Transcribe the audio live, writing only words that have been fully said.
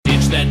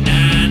that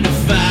 9 to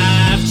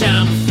 5,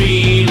 time to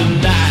feel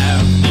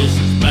alive. This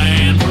is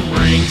Banned from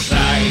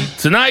Ringside.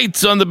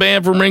 Tonight on the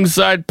Banned from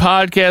Ringside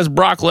podcast,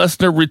 Brock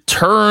Lesnar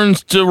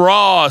returns to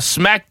Raw.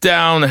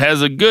 SmackDown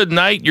has a good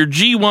night. Your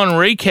G1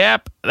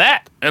 recap,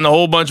 that and a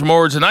whole bunch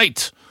more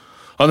tonight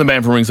on the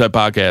Banned from Ringside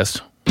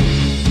podcast.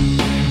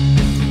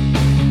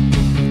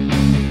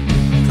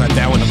 Cut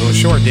that one a little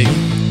short, didn't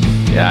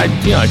you?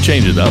 Yeah, I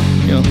changed it up.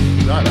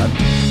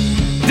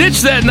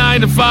 Ditch that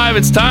 9 to 5.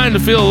 It's time to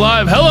feel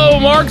alive. Hello,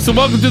 Marks, and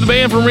welcome to the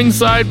Banned from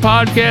Ringside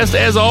podcast.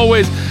 As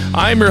always,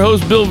 I'm your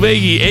host, Bill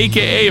Vagey,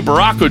 a.k.a.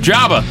 Barack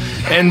Ojaba.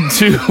 And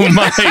to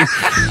my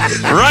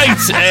right,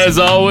 as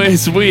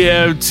always, we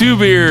have Two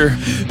Beer,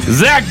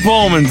 Zach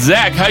Pullman.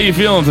 Zach, how you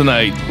feeling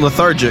tonight?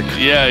 Lethargic.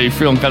 Yeah, you're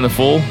feeling kind of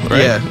full,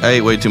 right? Yeah, I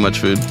ate way too much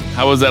food.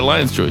 How was that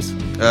Lion's Choice?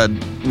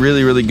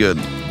 Really, really good.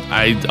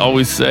 I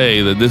always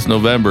say that this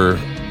November,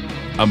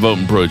 I'm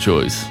voting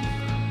pro-choice.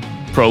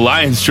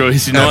 Pro-Lion's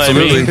Choice, you know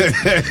Absolutely. what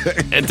I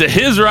mean? And to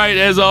his right,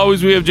 as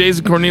always, we have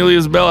Jason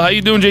Cornelius Bell. How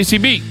you doing,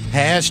 JCB?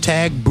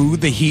 Hashtag boo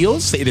the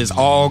heels. It is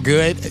all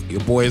good.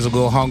 Your boy is a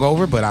little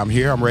hungover, but I'm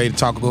here. I'm ready to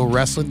talk a little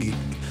wrestling.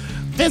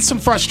 There's some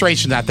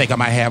frustration I think I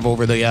might have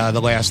over the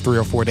last 3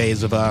 or 4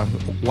 days of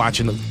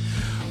watching the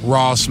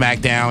Raw,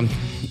 SmackDown,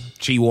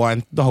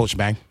 G1, the whole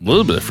shebang. A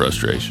little bit of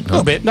frustration. A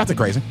little bit, nothing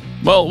crazy.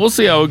 Well, we'll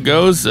see how it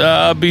goes.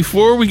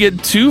 Before we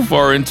get too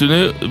far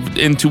into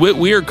it,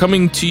 we are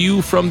coming to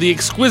you from the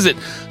exquisite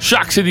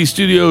Shock City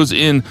Studios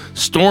in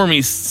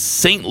stormy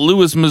St.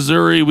 Louis,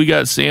 Missouri. We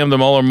got Sam the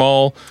Mauler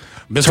Mall.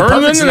 Mr.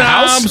 Perfect's in the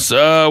house.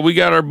 We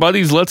got our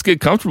buddies Let's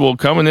Get Comfortable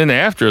coming in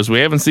after us. We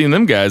haven't seen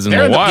them guys in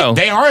a while.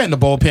 They are in the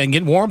bullpen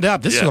getting warmed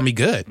up. This is going to be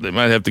good. They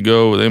might have to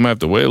go. They might have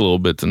to wait a little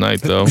bit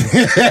tonight, though.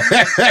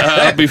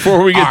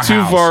 Before we get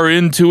too far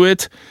into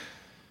it,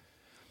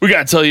 we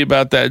got to tell you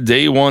about that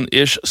day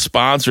one-ish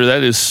sponsor.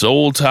 That is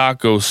Seoul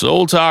Taco.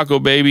 Seoul Taco,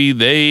 baby.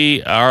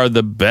 They are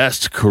the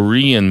best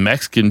Korean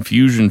Mexican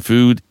fusion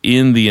food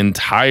in the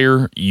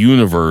entire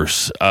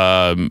universe.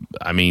 I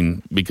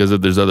mean, because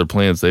if there's other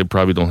plants, they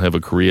probably don't have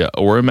a Korea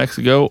or a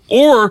Mexico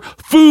or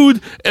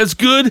food as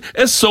good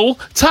as Seoul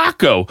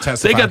Taco.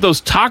 Testify. They got those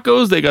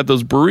tacos. They got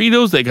those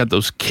burritos. They got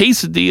those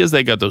quesadillas.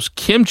 They got those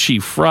kimchi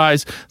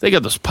fries. They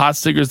got those pot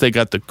stickers. They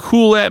got the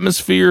cool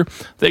atmosphere.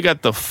 They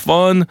got the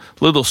fun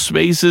little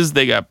spaces.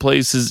 They got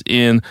places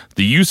in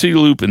the UC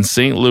Loop in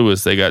St.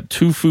 Louis. They got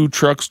 2 food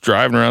trucks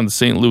driving around the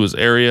St. Louis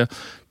area.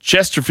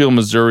 Chesterfield,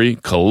 Missouri,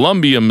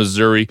 Columbia,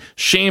 Missouri,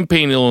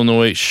 Champaign,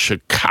 Illinois,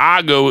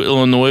 Chicago,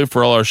 Illinois.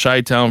 For all our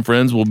Chi-Town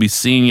friends, we'll be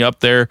seeing you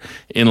up there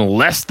in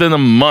less than a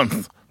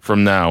month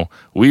from now.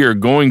 We are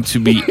going to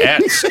be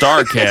at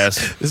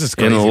StarCast This is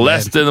crazy, in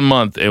less man. than a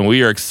month, and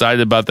we are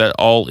excited about that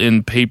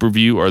all-in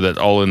pay-per-view, or that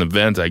all-in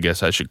event, I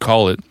guess I should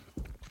call it.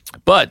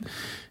 But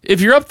if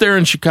you're up there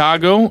in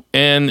Chicago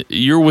and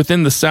you're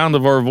within the sound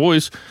of our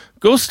voice,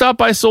 go stop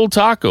by Seoul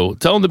Taco.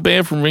 Tell them the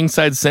Band from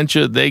Ringside sent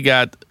you. They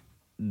got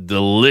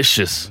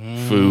delicious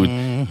food.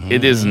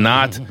 It is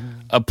not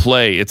a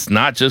play. It's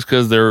not just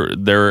because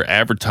they're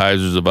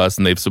advertisers of us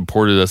and they've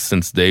supported us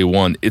since day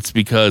one. It's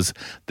because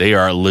they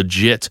are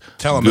legit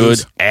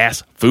good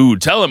ass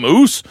food. Tell them,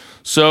 Oos.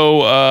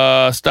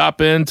 So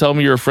stop in. Tell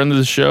them you're a friend of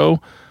the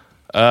show.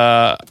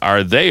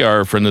 They are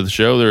a friend of the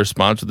show. They're a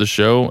sponsor of the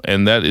show,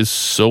 and that is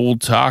Seoul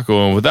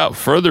Taco. And without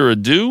further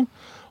ado,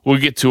 we'll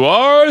get to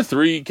our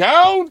 3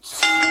 counts.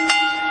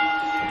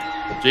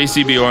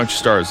 JCB, why don't you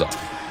start us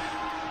off?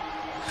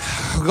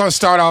 We're going to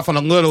start off on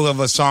a little of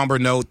a somber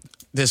note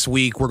this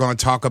week. We're going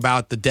to talk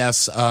about the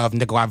deaths of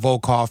Nikolai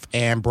Volkoff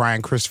and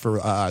Brian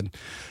Christopher.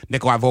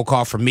 Nikolai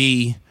Volkoff, for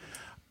me,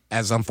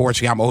 as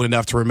unfortunately I'm old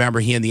enough to remember,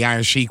 he and the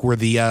Iron Sheik were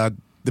the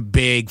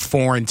big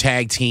foreign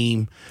tag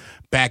team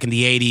back in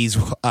the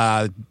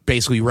 80s,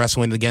 basically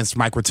wrestling against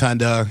Mike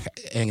Rotunda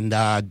and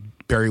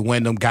Barry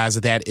Windham, guys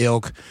of that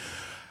ilk.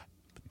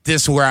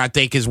 This where I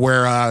think is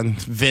where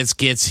Vince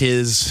gets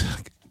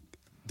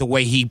the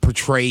way he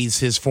portrays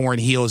his foreign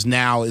heels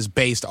now is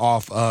based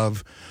off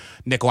of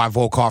Nikolai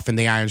Volkoff and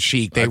the Iron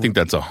Sheik. I think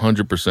that's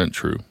 100%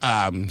 true.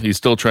 He's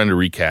still trying to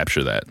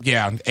recapture that.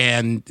 Yeah,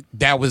 and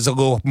that was a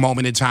little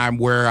moment in time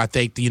where I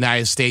think the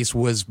United States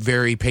was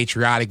very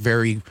patriotic,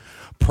 very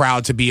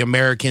proud to be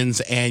Americans,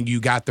 and you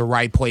got the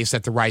right place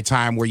at the right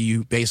time where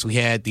you basically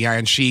had the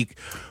Iron Sheik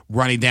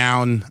running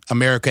down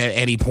America at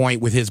any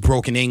point with his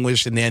broken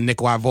English, and then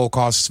Nikolai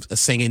Volkoff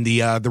singing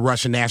the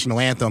Russian national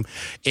anthem.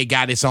 It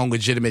got its own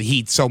legitimate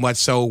heat, so much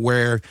so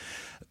where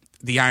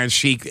the Iron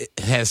Sheik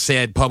has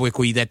said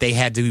publicly that they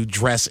had to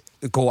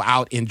go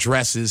out in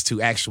dresses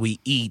to actually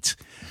eat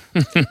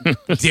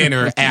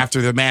dinner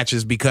after the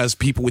matches because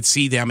people would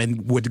see them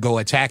and would go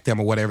attack them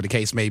or whatever the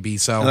case may be.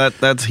 So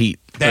that's heat.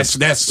 That's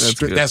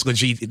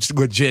legit. It's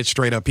legit,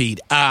 straight up heat.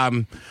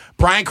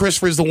 Brian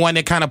Christopher is the one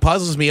that kind of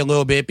puzzles me a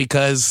little bit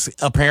because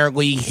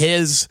apparently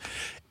his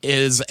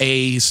is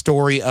a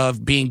story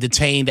of being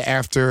detained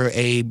after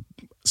a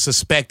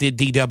suspected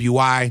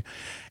DWI,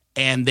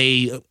 and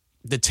they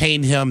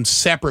detained him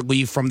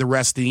separately from the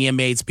rest of the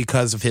inmates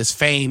because of his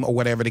fame or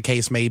whatever the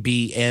case may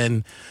be.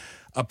 And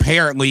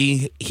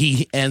apparently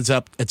he ends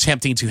up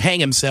attempting to hang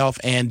himself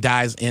and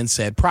dies in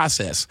said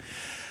process.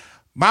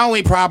 My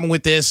only problem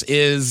with this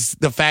is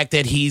the fact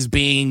that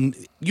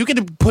you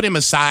can put him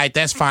aside,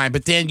 that's fine,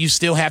 but then you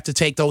still have to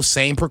take those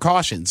same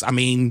precautions. I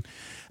mean,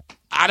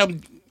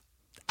 I'm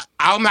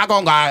not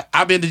gonna lie,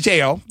 I've been to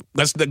jail.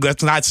 Let's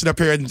not sit up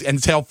here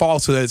and tell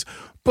falsehoods.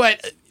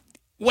 But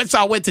once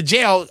I went to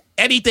jail,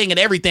 anything and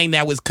everything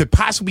that could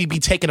possibly be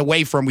taken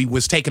away from me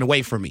was taken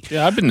away from me.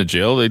 Yeah, I've been to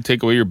jail. They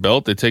take away your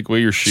belt. They take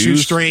away your shoes.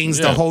 Shoestrings,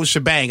 the whole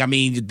shebang. I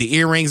mean, the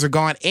earrings are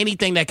gone.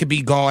 Anything that could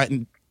be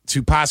gone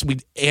to possibly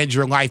end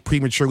your life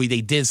prematurely,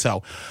 they did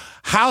so.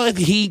 How had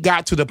he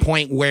got to the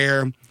point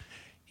where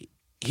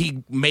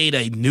he made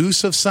a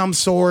noose of some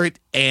sort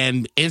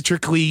and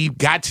intricately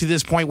got to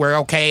this point where,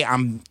 okay,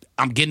 I'm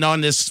getting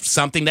on this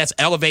something that's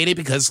elevated,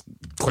 because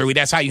clearly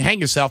that's how you hang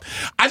yourself.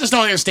 I just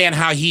don't understand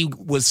how he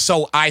was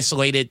so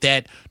isolated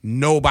that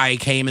nobody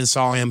came and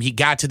saw him. He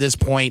got to this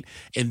point,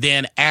 and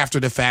then after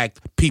the fact,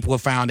 people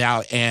have found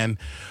out, and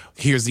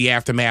here's the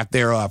aftermath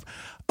thereof.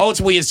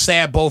 Ultimately, it's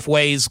sad both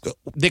ways.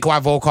 Nikolai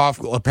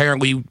Volkoff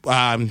apparently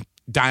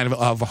dying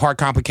of heart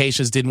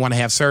complications, didn't want to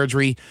have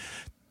surgery.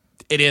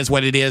 It is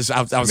what it is.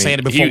 I was saying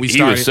it before we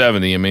started. He was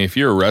 70. I mean, if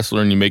you're a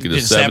wrestler and you make it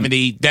to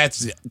 70,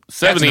 that's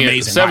 70,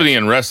 amazing. 70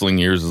 in wrestling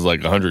years is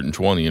like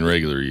 120 in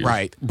regular years.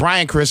 Right.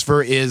 Brian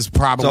Christopher is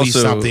probably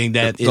something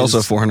that is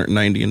also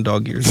 490 in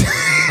dog years. Is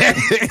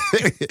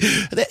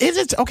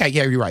it? Okay,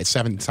 yeah, you're right.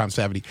 7 times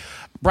 70.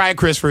 Brian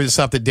Christopher is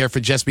something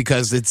different just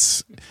because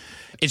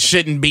it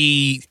shouldn't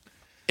be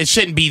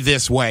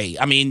this way.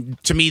 I mean,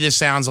 to me, this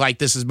sounds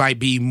like might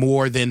be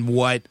more than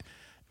what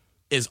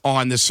is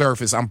on the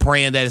surface. I'm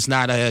praying that it's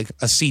not a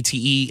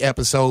CTE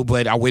episode,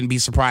 but I wouldn't be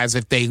surprised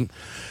if they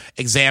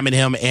examine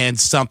him and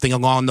something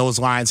along those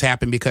lines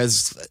happen,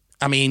 because,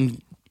 I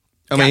mean,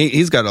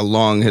 he's got a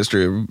long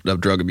history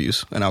of drug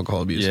abuse and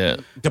alcohol abuse. Yeah.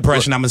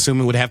 Depression, I'm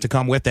assuming, would have to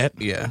come with that.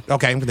 Yeah.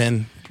 Okay,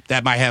 then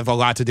that might have a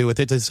lot to do with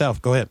it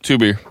itself. Go ahead. 2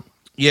 beer.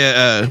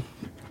 Yeah,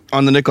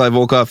 on the Nikolai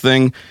Volkoff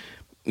thing,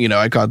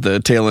 I caught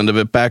the tail end of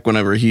it back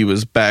whenever he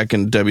was back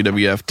in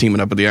WWF teaming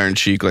up with the Iron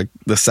Sheik, like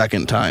the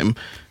second time.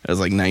 It was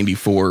like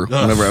 94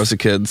 whenever I was a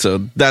kid. So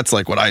that's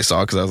like what I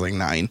saw because I was like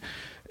 9.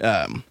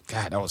 God,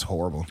 that was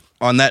horrible.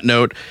 On that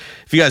note,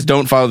 if you guys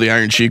don't follow the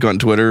Iron Sheik on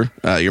Twitter,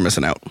 you're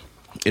missing out.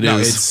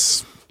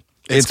 It's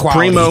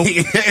primo.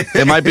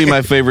 It might be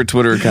my favorite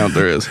Twitter account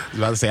there is. I was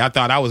about to say, I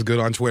thought I was good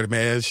on Twitter,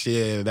 man.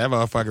 Shit, that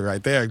motherfucker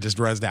right there just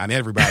runs down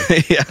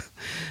everybody. Yeah.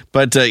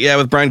 But,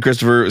 with Brian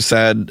Christopher, it was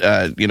sad.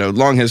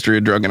 Long history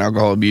of drug and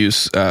alcohol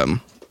abuse.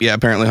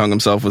 Apparently hung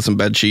himself with some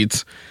bed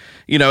sheets.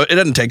 It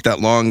doesn't take that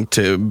long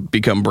to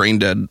become brain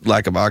dead,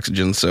 lack of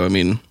oxygen. So, I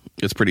mean,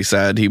 it's pretty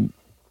sad. He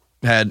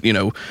had,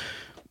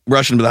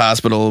 rushed into the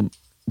hospital,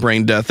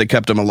 brain death. They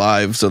kept him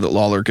alive so that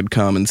Lawler could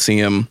come and see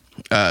him.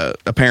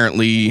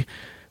 Apparently,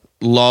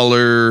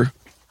 Lawler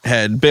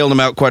had bailed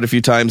him out quite a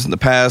few times in the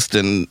past,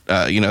 and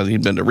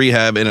he'd been to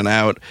rehab, in and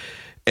out,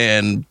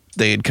 and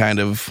they had kind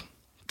of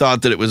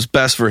thought that it was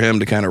best for him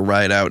to kind of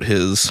ride out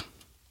his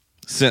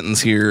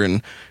sentence here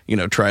and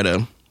try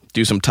to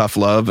do some tough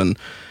love. And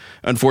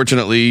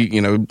unfortunately,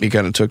 he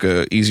kind of took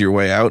a easier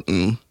way out,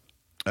 and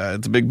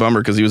it's a big bummer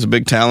because he was a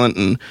big talent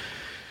and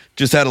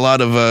just had a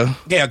lot of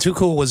Too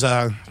Cool was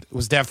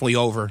definitely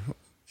over.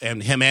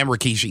 And him and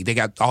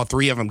Rikishi, all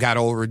three of them got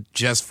over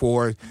just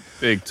for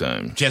big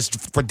time,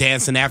 just for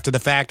dancing after the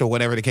fact or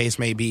whatever the case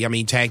may be. I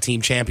mean, tag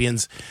team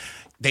champions,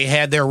 they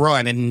had their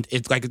run, and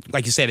it's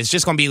like you said, it's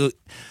just going to be.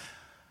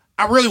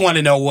 I really want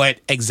to know what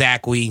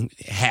exactly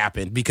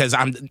happened, because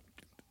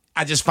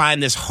I just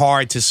find this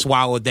hard to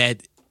swallow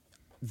that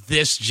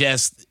this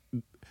just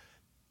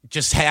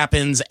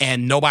happens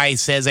and nobody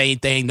says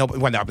anything.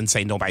 I've been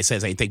saying nobody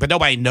says anything, but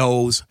nobody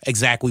knows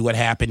exactly what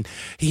happened.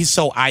 He's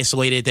so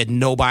isolated that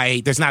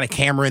there's not a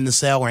camera in the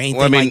cell or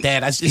anything like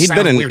that.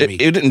 Weird to me.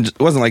 It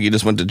wasn't like he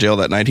just went to jail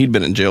that night. He'd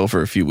been in jail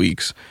for a few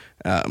weeks.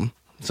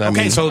 So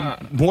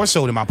more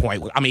so to my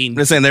point. I mean,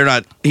 they're saying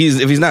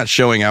if he's not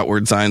showing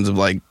outward signs of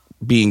like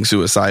being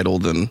suicidal,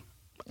 then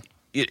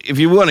if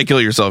you want to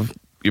kill yourself,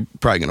 you're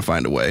probably going to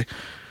find a way.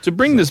 To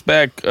bring this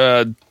back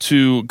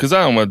because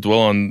I don't want to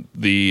dwell on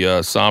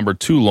the somber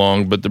too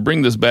long, but to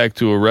bring this back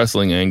to a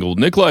wrestling angle,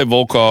 Nikolai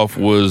Volkoff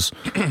was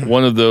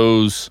one of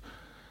those,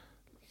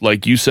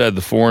 like you said,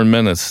 the foreign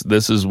menace.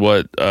 This is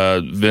what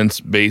Vince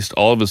based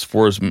all of his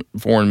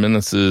foreign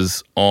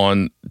menaces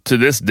on to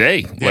this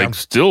day. Yeah. Like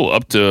still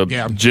up to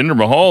Jinder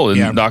Mahal and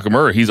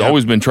Nakamura. He's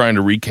always been trying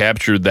to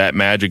recapture that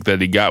magic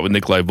that he got with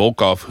Nikolai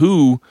Volkoff,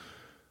 who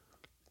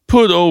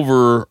put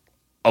over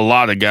a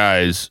lot of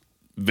guys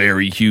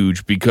very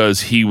huge because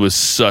he was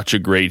such a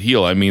great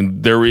heel. I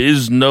mean, there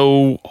is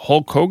no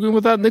Hulk Hogan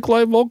without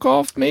Nikolai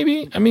Volkoff,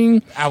 maybe? I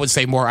mean, I would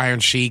say more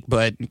Iron Sheik,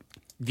 but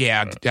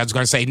yeah, I was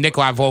going to say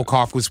Nikolai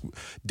Volkoff was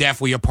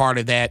definitely a part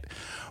of that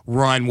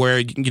run where,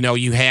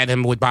 you had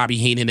him with Bobby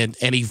Heenan, and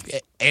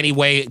any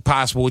way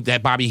possible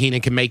that Bobby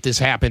Heenan can make this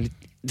happen,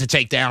 to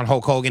take down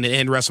Hulk Hogan and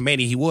end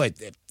WrestleMania, he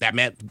would. If that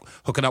meant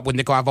hooking up with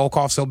Nikolai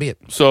Volkoff, so be it.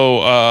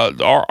 So,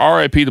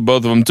 RIP to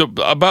both of them.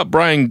 About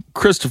Brian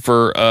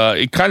Christopher,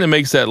 it kind of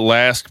makes that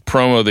last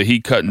promo that he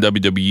cut in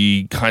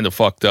WWE kind of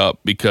fucked up,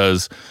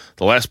 because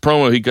the last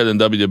promo he cut in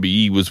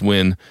WWE was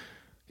when,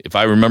 if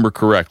I remember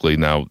correctly,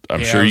 now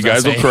I'm sure you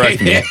guys will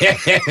correct me.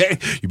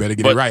 You better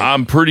get but it right.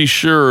 I'm pretty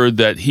sure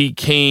that he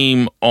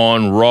came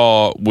on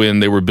Raw when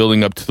they were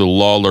building up to the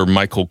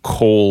Lawler-Michael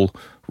Cole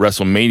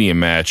WrestleMania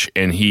match,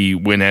 and he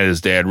went at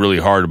his dad really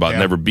hard about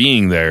never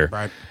being there.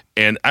 Right.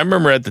 And I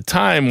remember at the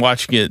time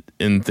watching it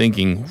and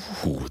thinking,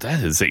 "Ooh,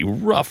 that is a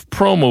rough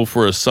promo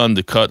for a son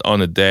to cut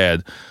on a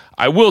dad."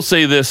 I will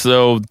say this,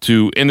 though,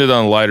 to end it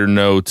on a lighter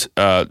note,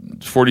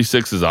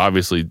 46 is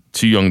obviously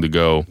too young to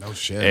go. No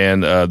shit.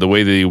 And the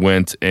way that he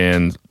went,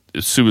 and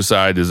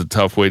suicide is a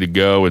tough way to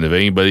go. And if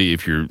anybody,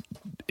 if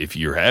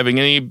you're having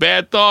any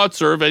bad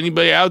thoughts, or if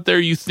anybody out there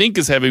you think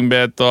is having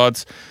bad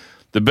thoughts,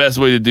 the best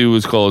way to do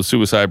is call a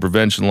suicide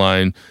prevention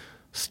line,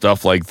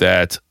 stuff like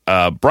that.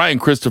 Brian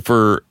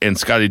Christopher and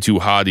Scotty 2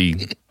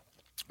 Hotty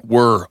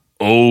were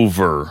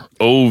over,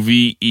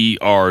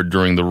 OVER,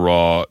 during the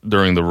Raw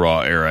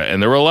era,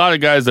 and there were a lot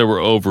of guys that were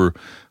over.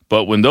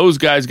 But when those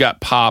guys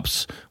got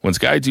pops, when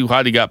Scotty 2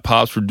 Hotty got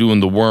pops for doing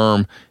the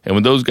worm, and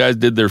when those guys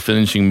did their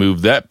finishing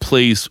move, that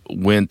place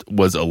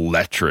was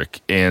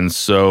electric. And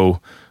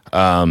so,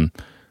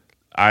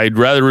 I'd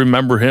rather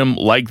remember him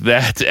like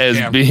that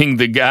as being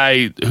the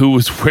guy who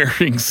was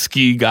wearing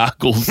ski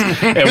goggles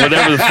and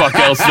whatever the fuck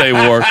else they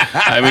wore.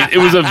 I mean, it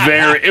was a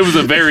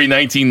very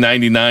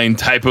 1999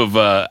 type of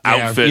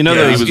outfit. You know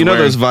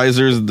those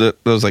visors,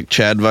 those like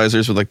Chad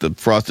visors with like the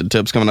frosted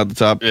tips coming out the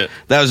top. Yeah.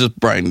 That was just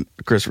Brian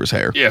Christopher's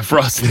hair. Yeah,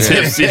 frosted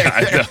tips. Yeah,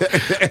 I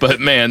know. But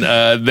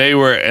man, they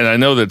were, and I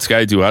know that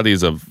Sky Duhati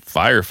is a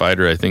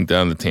firefighter, I think,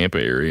 down in the Tampa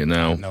area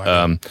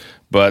now.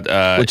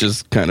 Which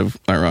is kind of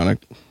ironic.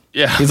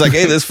 Yeah, he's like,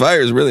 "Hey, this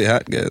fire is really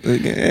hot."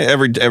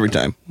 Every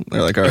time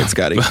they're like, "All right,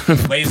 Scotty."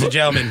 Ladies and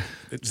gentlemen,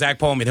 Zach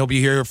Pullman. He'll be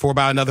here for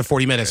about another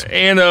 40 minutes.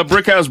 And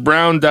Brickhouse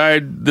Brown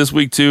died this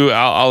week too.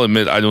 I'll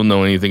admit I don't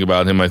know anything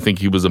about him. I think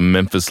he was a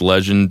Memphis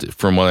legend,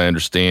 from what I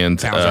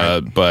understand. Right.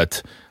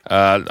 But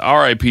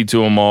R.I.P.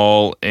 to them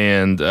all.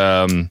 And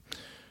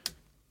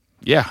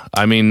yeah,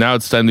 I mean, now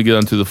it's time to get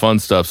onto the fun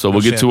stuff. So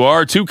we'll get to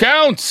our 2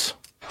 counts.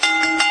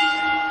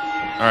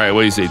 All right,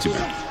 what do you say, 2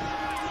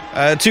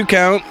 count? 2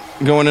 count.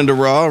 Going into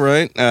Raw,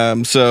 right?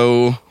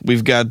 So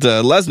we've got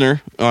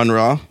Lesnar on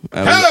Raw.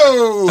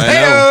 Hello!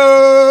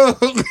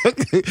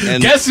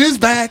 Guess who's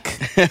back?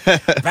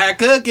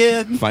 Back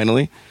again.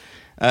 Finally.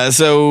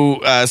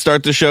 So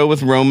start the show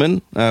with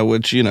Roman,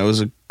 which, is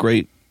a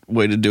great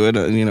way to do it.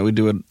 We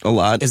do it a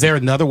lot. Is there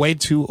another way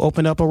to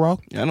open up a Raw?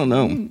 I don't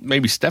know.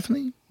 Maybe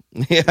Stephanie?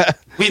 Yeah.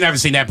 We've never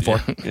seen that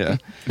before. Yeah.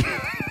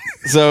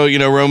 So,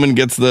 Roman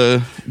gets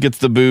the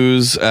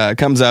booze,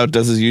 comes out,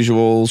 does his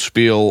usual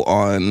spiel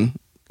on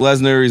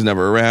Lesnar. He's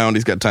never around.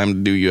 He's got time to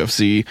do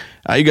UFC.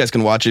 You guys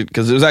can watch it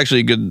because it was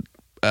actually a good.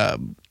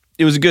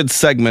 It was a good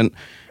segment,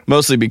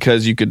 mostly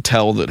because you could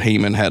tell that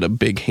Heyman had a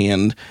big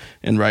hand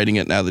in writing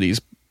it. Now that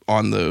he's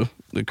on the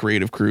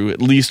creative crew,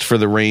 at least for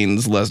the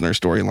Reigns Lesnar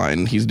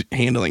storyline, he's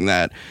handling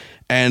that,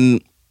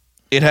 and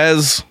it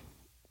has,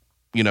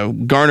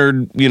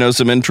 garnered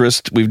some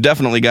interest. We've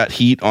definitely got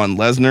heat on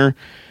Lesnar.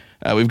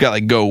 We've got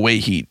like go away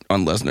heat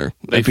on Lesnar.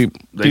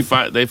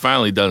 They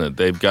finally done it.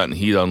 They've gotten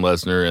heat on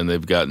Lesnar, and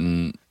they've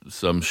gotten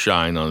some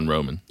shine on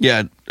Roman.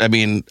 Yeah, I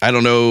mean, I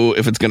don't know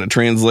if it's going to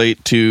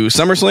translate to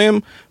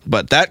SummerSlam,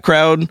 but that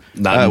crowd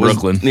not in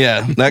Brooklyn.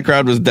 Yeah, that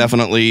crowd was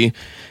definitely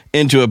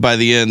into it by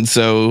the end.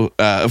 So,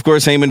 of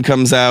course, Heyman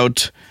comes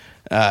out.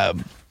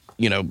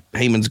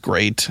 Heyman's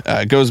great.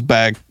 Goes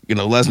back.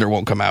 Lesnar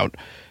won't come out.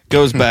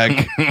 Goes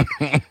back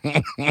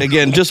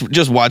again.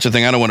 Just watch the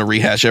thing. I don't want to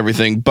rehash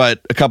everything, but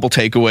a couple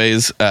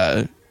takeaways.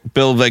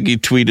 Bill Veggie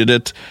tweeted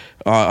it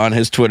on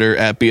his Twitter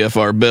at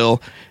BFR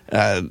Bill.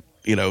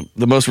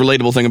 The most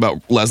relatable thing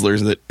about Lesnar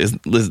is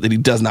that he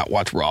does not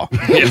watch Raw.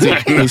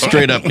 He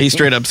straight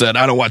up said,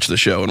 "I don't watch the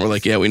show," and we're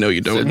like, "Yeah, we know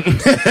you don't."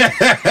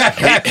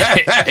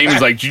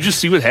 Heyman's like, "Did you just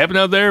see what happened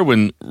out there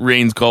when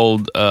Reigns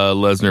called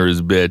Lesnar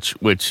his bitch?"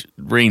 Which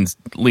Reigns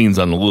leans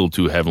on a little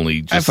too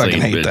heavily. Just I fucking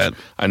saying hate bitch. that.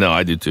 I know,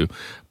 I do too.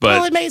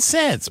 But it made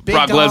sense. Big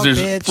Brock dog, Lesnar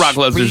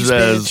bitch,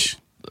 says, bitch.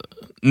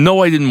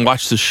 "No, I didn't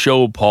watch the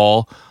show,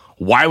 Paul.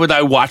 Why would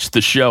I watch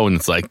the show?" And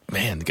it's like,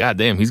 man,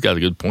 goddamn, he's got a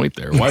good point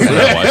there. Why would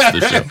I watch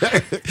the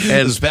show?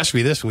 And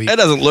especially this week. That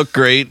doesn't look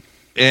great.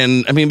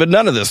 And I mean, but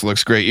none of this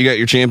looks great. You got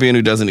your champion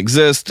who doesn't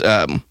exist.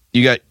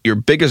 You got your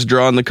biggest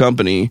draw in the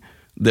company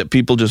that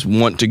people just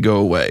want to go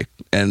away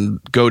and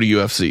go to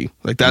UFC.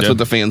 Like that's what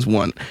the fans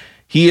want.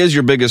 He is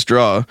your biggest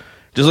draw.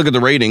 Just look at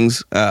the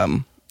ratings.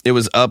 It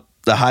was up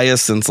the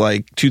highest since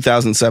like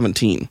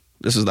 2017.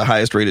 This is the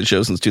highest rated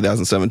show since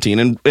 2017.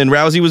 And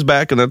Rousey was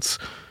back, and that's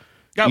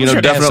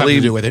definitely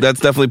to do with it. That's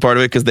definitely part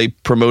of it because they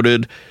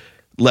promoted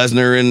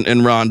Lesnar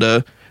and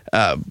Ronda.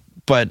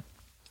 But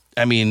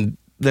I mean,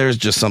 there's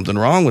just something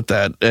wrong with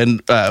that.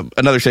 And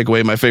another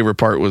takeaway, my favorite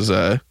part was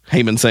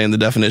Heyman saying the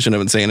definition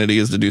of insanity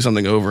is to do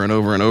something over and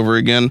over and over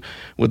again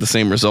with the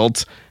same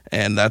results.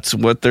 And that's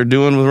what they're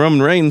doing with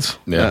Roman Reigns.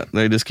 Yeah.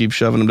 They just keep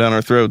shoving him down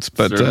our throats.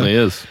 But Certainly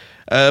is.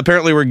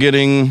 Apparently we're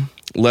getting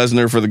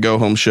Lesnar for the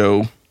go-home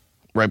show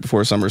right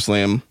before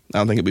SummerSlam. I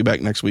don't think he'll be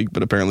back next week,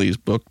 but apparently he's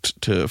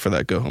booked for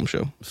that go-home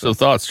show. So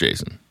thoughts,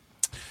 Jason?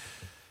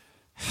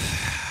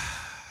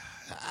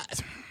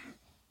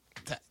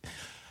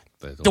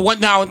 The one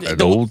now,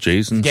 the old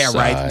Jason. yeah,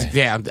 sigh. right,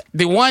 yeah.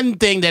 The one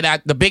thing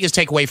that the biggest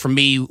takeaway for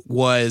me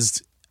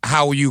was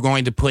how are you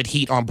going to put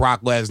heat on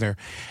Brock Lesnar,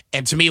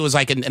 and to me it was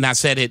like, and I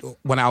said it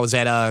when I was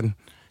at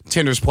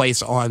Tinder's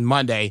place on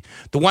Monday.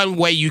 The one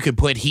way you could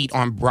put heat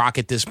on Brock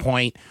at this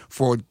point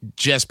for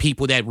just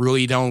people that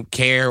really don't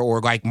care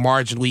or like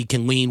marginally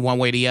can lean one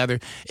way or the other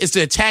is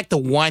to attack the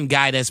one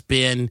guy that's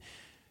been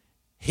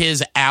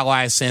his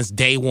ally since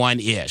day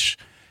one-ish.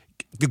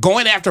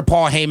 Going after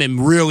Paul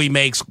Heyman really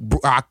makes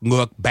Brock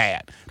look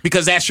bad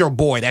because that's your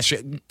boy. That's your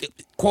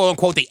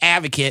quote-unquote the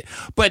advocate.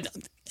 But,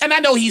 and I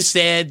know he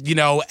said,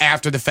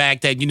 after the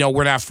fact that,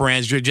 we're not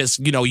friends. You're just,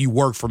 you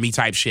work for me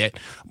type shit.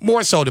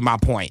 More so to my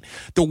point.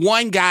 The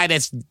one guy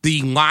that's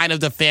the line of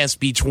defense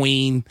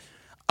between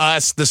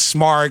us, the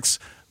Smarks,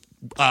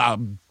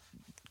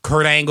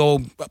 Kurt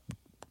Angle,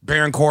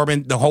 Baron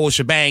Corbin, the whole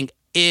shebang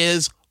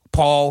is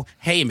Paul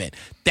Heyman.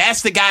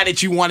 That's the guy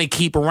that you want to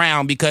keep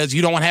around because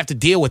you don't want to have to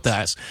deal with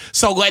us.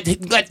 So let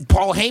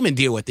Paul Heyman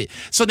deal with it.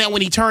 So then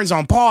when he turns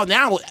on Paul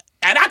now,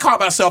 and I caught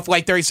myself for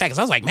like 30 seconds.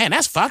 I was like, man,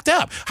 that's fucked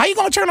up. How you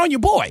going to turn on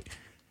your boy?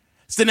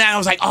 So now I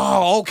was like,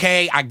 oh,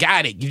 okay, I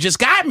got it. You just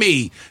got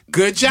me.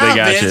 Good job,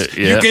 Vince.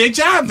 You. Yeah. Good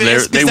job,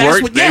 Vince. They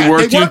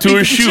worked you to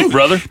a shoot,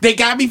 brother. They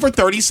got me for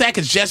 30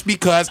 seconds just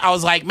because I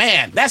was like,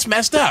 man, that's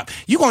messed up.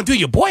 You gonna do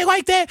your boy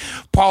like that?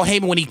 Paul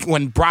Heyman,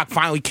 when Brock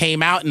finally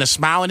came out and the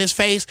smile in his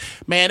face,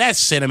 man,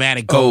 that's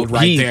cinematic gold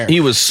there. He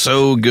was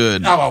so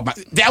good. Oh,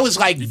 that was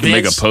like Vince.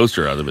 Make a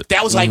poster out of it.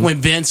 That was like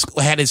when Vince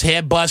had his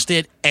head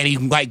busted and he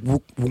like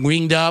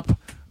winged up.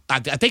 I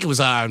think it was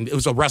a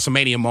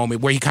WrestleMania moment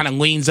where he kind of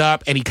leans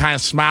up and he kind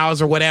of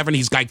smiles or whatever, and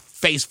he's like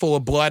face full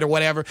of blood or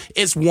whatever.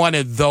 It's one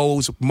of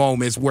those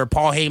moments where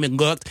Paul Heyman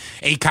looked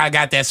and he kind of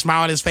got that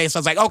smile on his face. I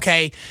was like,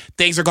 okay,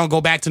 things are going to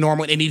go back to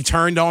normal. And he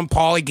turned on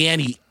Paul again.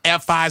 He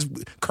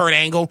F5s Kurt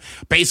Angle,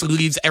 basically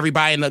leaves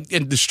everybody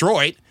in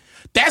destroyed.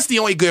 That's the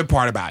only good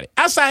part about it.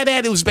 Outside of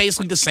that, it was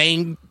basically the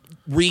same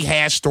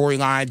rehashed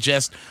storyline,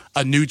 just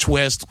a new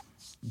twist.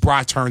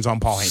 Brock turns on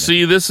Paul Heyman.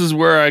 See, this is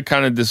where I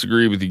kind of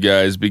disagree with you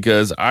guys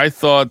because I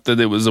thought that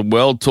it was a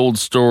well-told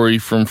story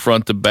from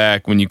front to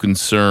back when you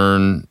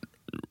concern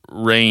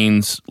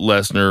Reigns,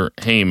 Lesnar,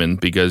 Heyman,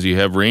 because you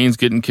have Reigns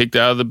getting kicked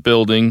out of the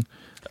building.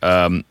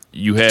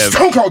 You have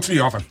Stone Cold too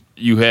often.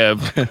 You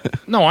have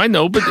no, I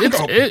know, but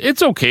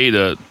it's okay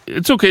to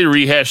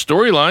rehash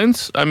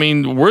storylines. I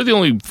mean, we're the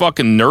only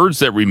fucking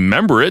nerds that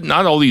remember it.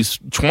 Not all these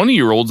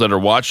 20-year-olds that are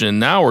watching it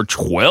now or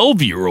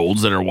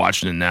 12-year-olds that are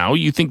watching it now.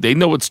 You think they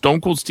know what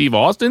Stone Cold Steve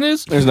Austin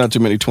is? There's not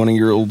too many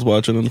 20-year-olds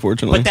watching,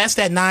 unfortunately. But that's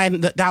that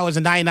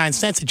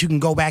 $9.99 that you can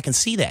go back and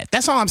see that.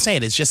 That's all I'm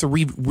saying. It's just a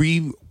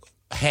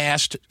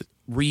rehashed,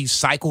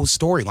 recycled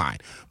storyline.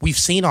 We've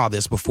seen all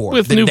this before.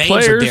 With the new names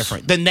players. are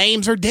different. The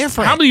names are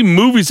different. How many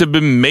movies have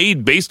been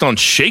made based on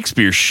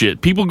Shakespeare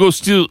shit? People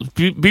still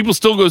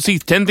go see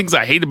 10 Things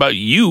I Hate About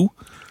You.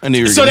 I knew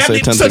you were going to say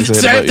 10 Things I Hate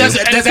About You.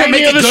 Does that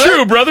make it good?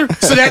 True, brother.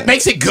 So that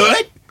makes it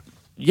good?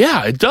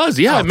 Yeah, it does.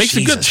 Yeah, it makes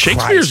it good.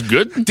 Shakespeare's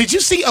good. Did you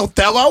see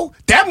Othello?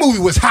 That movie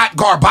was hot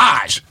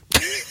garbage.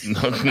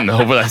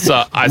 No, but I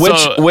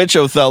saw which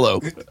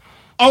Othello?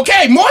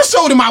 Okay, more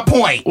so to my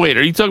point. Wait,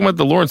 are you talking about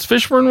the Lawrence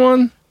Fishburne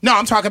one? No,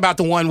 I'm talking about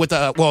the one with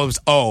it was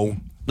O.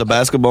 The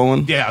basketball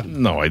one? Yeah.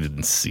 No, I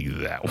didn't see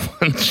that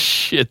one.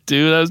 Shit,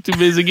 dude. I was too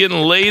busy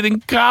getting laid in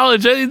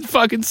college. I didn't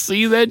fucking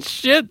see that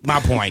shit. My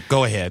point.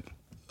 Go ahead.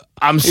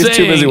 He's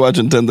too busy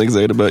watching 10 Things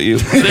I Hate About You.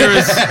 There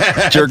is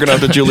jerking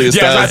off to Julia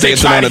Stiles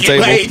dancing on a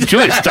table.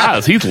 Julia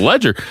Stiles, Heath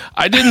Ledger.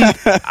 I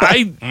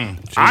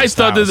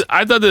thought that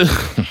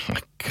oh my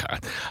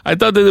God. I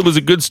thought that it was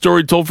a good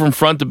story told from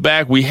front to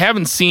back. We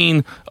haven't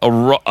seen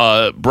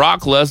a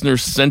Brock Lesnar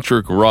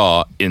centric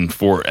Raw in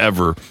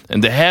forever,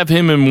 and to have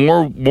him in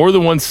more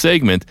than one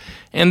segment,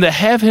 and to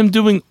have him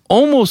doing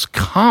almost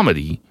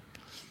comedy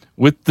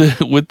with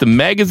the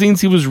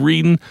magazines he was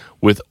reading,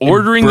 with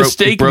ordering the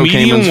steak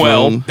medium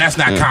well. That's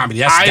not comedy.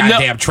 That's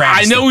goddamn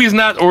trash. I know he's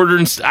not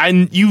ordering.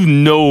 You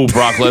know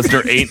Brock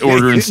Lesnar ain't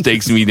ordering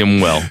steaks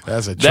medium well.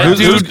 That's a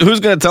who's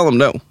going to tell him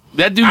no?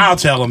 That dude, I'll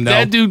tell him no.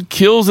 That dude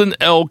kills an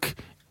elk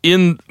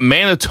in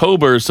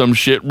Manitoba or some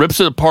shit,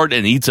 rips it apart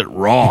and eats it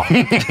raw.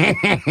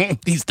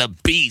 He's the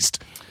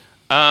beast.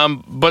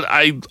 But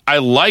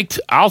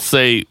I'll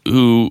say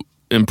who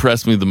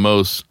impressed me the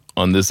most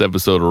on this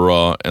episode of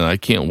Raw, and I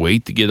can't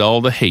wait to get all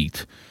the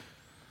hate.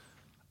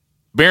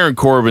 Baron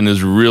Corbin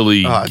is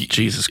really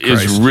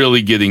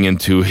getting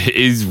into.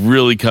 He's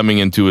really coming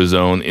into his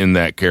own in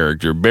that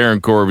character.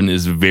 Baron Corbin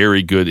is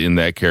very good in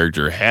that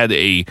character. Had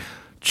a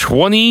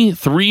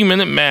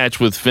 23-minute match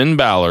with Finn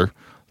Balor.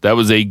 That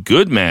was a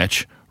good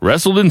match.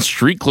 wrestled in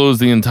street clothes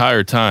the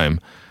entire time.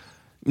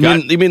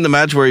 You mean the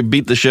match where he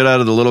beat the shit out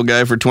of the little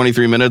guy for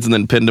 23 minutes and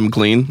then pinned him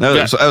clean?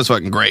 That was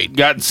fucking great.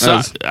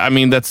 I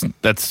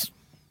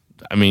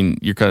mean,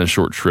 you're kind of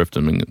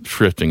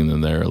shifting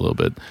in there a little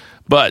bit.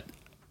 But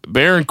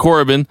Baron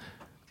Corbin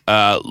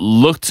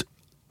looked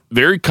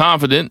very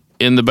confident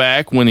in the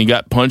back when he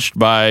got punched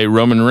by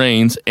Roman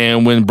Reigns.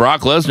 And when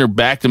Brock Lesnar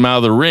backed him out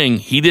of the ring,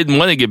 he didn't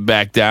want to get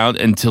back down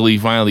until he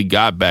finally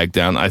got back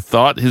down. I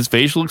thought his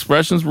facial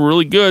expressions were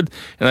really good.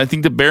 And I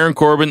think that Baron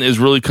Corbin is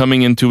really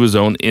coming into his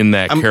own in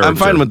that character. I'm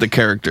fine with the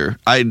character.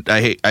 I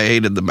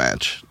hated the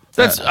match.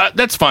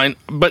 That's fine.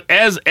 But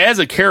as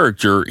a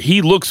character,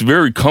 he looks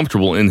very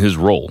comfortable in his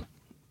role.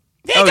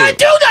 He ain't gonna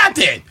do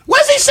nothing.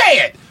 What's he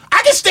saying?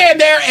 I can stand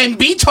there and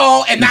be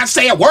tall and not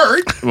say a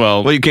word.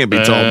 Well, you can't be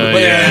tall. But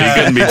you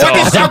couldn't be tall.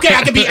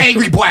 I can be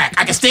angry black.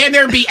 I can stand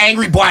there and be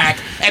angry black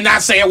and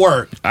not say a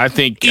word. I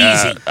think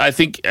easy. I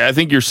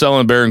think you're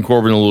selling Baron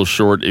Corbin a little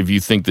short if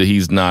you think that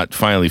he's not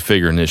finally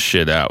figuring his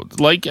shit out.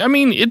 Like, I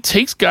mean, it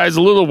takes guys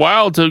a little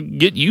while to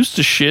get used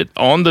to shit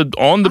on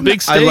the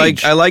big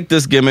stage. I like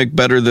this gimmick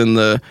better than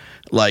the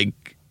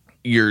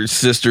your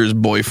sister's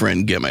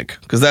boyfriend gimmick,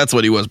 because that's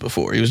what he was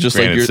before. He was just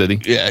Granite like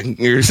City.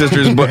 Your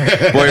sister's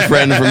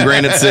boyfriend from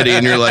Granite City,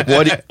 and you're like,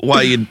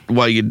 why you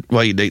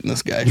dating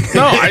this guy?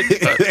 No,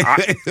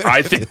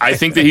 I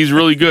think that he's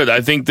really good.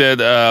 I think that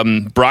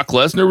Brock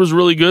Lesnar was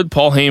really good.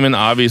 Paul Heyman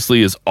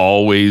obviously is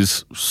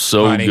always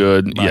so Money.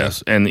 good.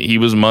 Yes, and he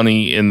was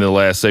money in the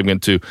last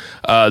segment too.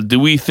 Do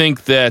we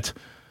think that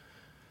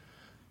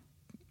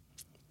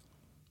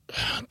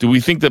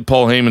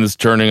Paul Heyman is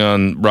turning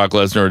on Brock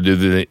Lesnar, or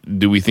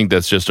do we think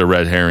that's just a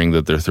red herring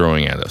that they're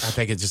throwing at us? I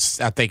think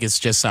it's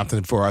just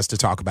something for us to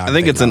talk about. I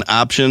think it's an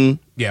option,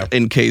 Yeah.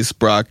 in case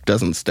Brock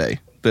doesn't stay,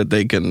 that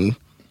they can,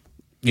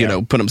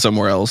 put him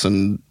somewhere else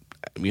and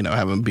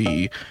have him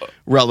be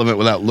relevant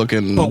without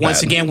looking. But once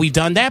bad. again, we've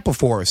done that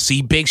before.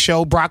 See Big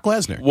Show, Brock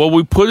Lesnar. Well,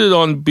 we put it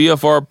on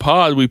BFR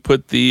Pod. We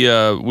put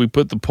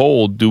the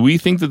poll. Do we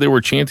think that they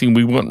were chanting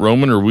 "We want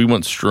Roman" or "We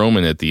want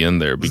Strowman" at the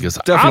end there? Because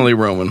definitely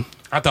Roman.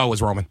 I thought it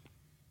was Roman.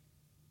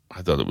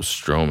 I thought it was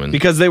Strowman.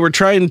 Because they were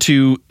trying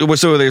to.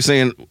 So they're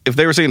saying, if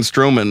they were saying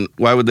Strowman,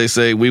 why would they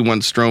say "We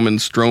want Strowman"?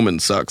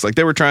 Strowman sucks. Like,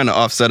 they were trying to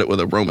offset it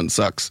with a Roman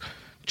sucks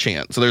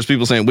chant. So there's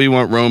people saying "We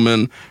want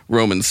Roman,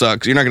 Roman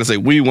sucks." You're not going to say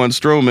 "We want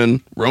Strowman,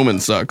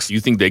 Roman sucks." You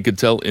think they could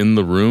tell in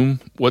the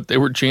room what they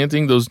were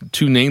chanting? Those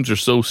two names are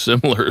so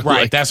similar.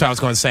 Right. That's what I was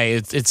going to say.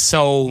 It's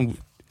so.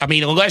 I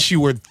mean, unless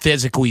you were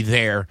physically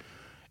there,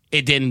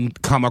 it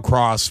didn't come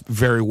across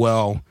very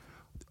well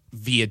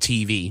via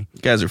TV.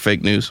 You guys are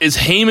fake news. Is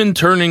Heyman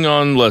turning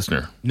on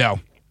Lesnar? No.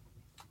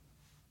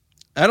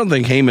 I don't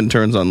think Heyman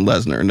turns on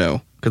Lesnar,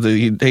 no. Because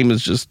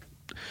Heyman's just...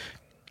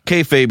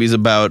 Kayfabe, he's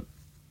about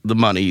the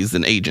money. He's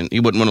an agent. He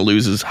wouldn't want to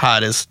lose his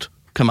hottest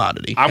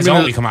commodity. His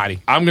only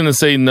commodity. I'm going to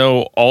say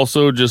no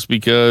also, just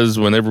because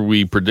whenever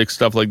we predict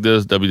stuff like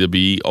this,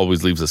 WWE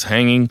always leaves us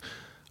hanging.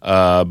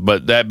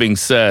 But that being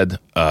said,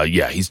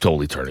 he's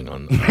totally turning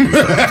on.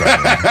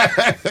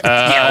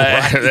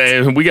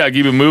 We got to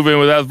keep it moving.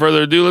 Without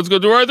further ado, let's go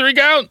to our 3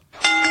 count.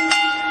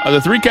 The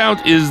 3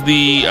 count is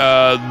the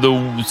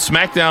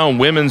SmackDown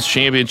Women's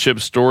Championship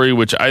story,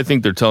 which I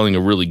think they're telling a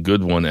really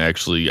good one,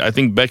 actually. I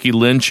think Becky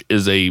Lynch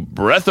is a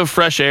breath of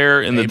fresh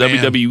air in the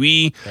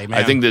WWE. Amen.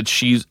 I think that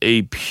she's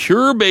a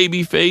pure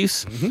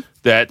babyface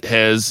that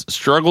has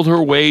struggled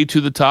her way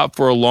to the top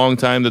for a long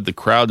time, that the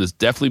crowd is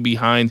definitely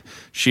behind.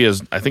 She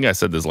has, I think I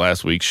said this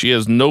last week, she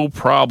has no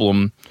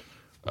problem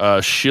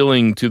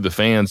shilling to the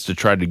fans to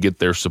try to get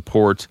their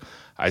support.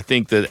 I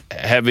think that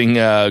having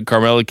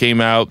Carmella came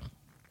out,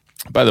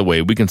 by the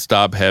way, we can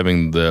stop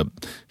having the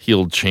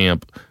heel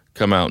champ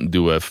come out and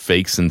do a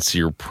fake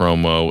sincere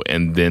promo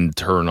and then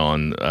turn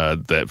on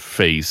that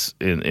face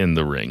in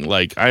the ring.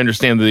 Like, I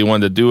understand that they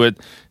wanted to do it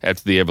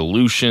after the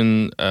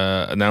Evolution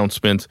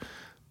announcement,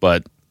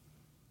 but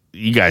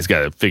you guys got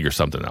to figure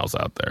something else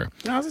out there.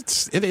 No,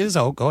 it is.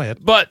 Oh, go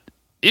ahead. But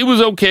it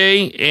was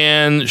okay,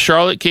 and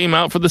Charlotte came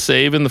out for the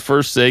save in the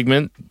first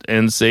segment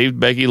and saved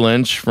Becky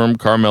Lynch from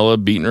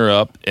Carmella beating her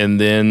up, and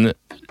then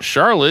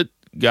Charlotte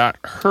got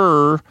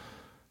her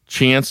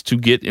chance to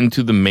get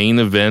into the main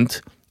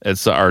event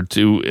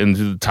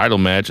into the title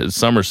match at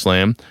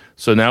SummerSlam.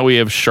 So now we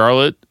have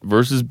Charlotte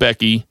versus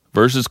Becky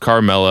versus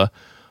Carmella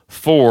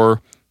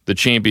for the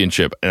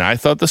championship. And I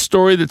thought the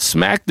story that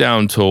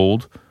SmackDown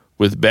told,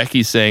 with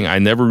Becky saying, "I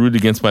never root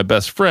against my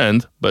best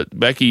friend," but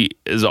Becky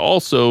is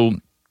also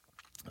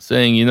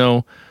saying,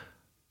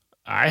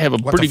 I have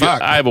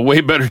a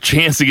way better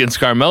chance against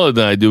Carmella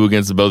than I do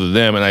against both of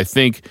them. And I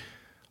think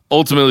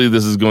ultimately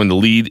this is going to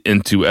lead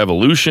into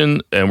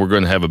Evolution, and we're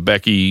going to have a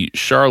Becky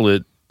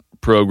Charlotte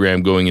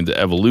program going into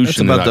Evolution.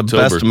 It's about in the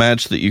October. best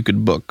match that you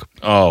could book.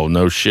 Oh,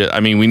 no shit. I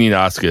mean, we need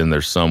Asuka in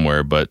there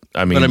somewhere, but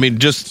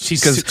just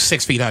she's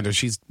 6 feet under.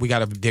 We got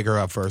to dig her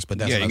up first, but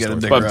that's you got to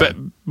dig but her up.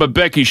 But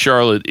Becky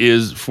Charlotte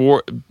is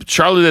for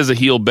Charlotte as a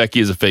heel,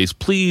 Becky as a face.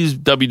 Please,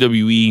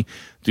 WWE,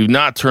 do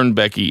not turn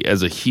Becky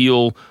as a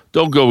heel.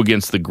 Don't go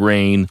against the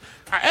grain.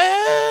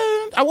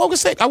 I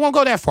won't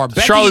go that far.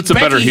 Charlotte's a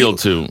better heel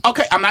too.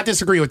 Okay, I'm not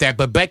disagreeing with that,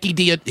 but Becky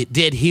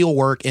did heel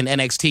work in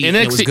NXT, and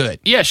it was good.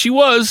 Yeah, she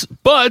was,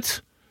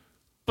 but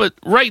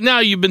right now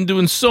you've been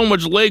doing so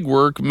much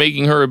legwork,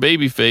 making her a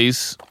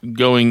babyface,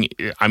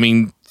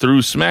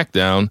 through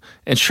SmackDown,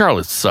 and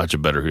Charlotte's such a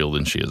better heel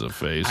than she is a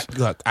face.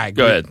 I agree.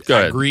 Go ahead.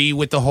 I agree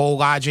with the whole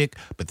logic,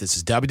 but this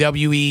is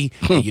WWE,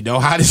 and you know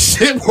how this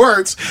shit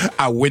works.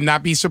 I would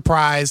not be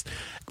surprised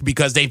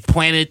because they've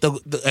planted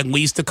at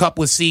least a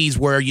couple of seeds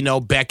where,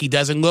 Becky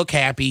doesn't look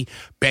happy.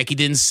 Becky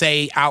didn't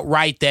say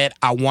outright that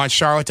I want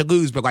Charlotte to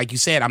lose, but like you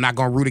said, I'm not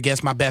going to root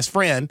against my best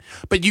friend.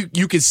 But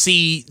you could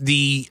see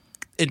the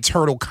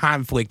internal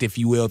conflict, if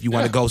you will, if you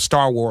want to go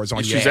Star Wars on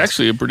your She's ass.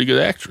 actually a pretty good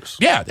actress.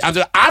 Yeah,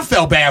 I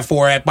felt bad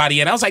for her by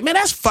the end. I was like, man,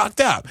 that's fucked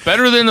up.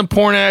 Better than a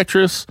porn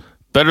actress,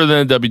 better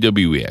than a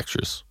WWE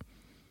actress.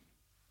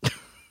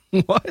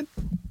 What?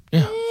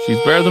 Yeah, she's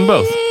better than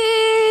both.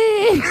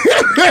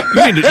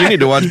 You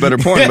need to watch better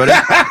porn, buddy.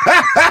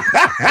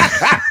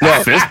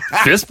 No,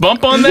 fist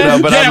bump on that?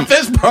 No, but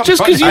fist bump.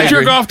 Just because you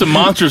jerk off to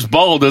Monster's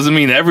Ball doesn't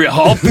mean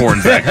all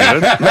porn's that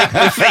good. Make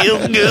me feel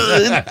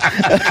good.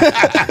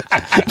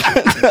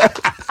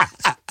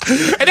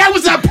 And that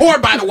was not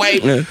porn, by the way.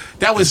 Yeah.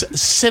 That was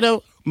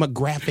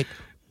cinematographic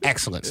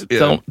excellence.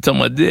 Yeah. Tell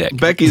my dick.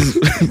 Becky's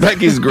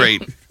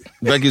great.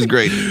 Becky's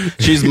great.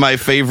 She's my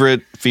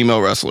favorite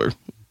female wrestler.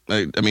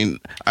 I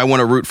want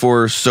to root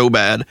for her so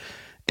bad.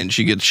 And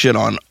she gets shit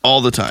on all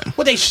the time.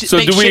 Well, they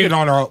shitted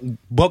on her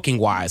booking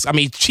wise. I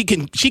mean, she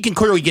can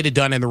clearly get it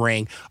done in the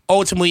ring.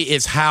 Ultimately,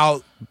 it's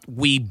how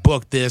we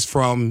book this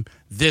from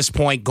this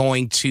point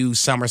going to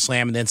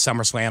SummerSlam and then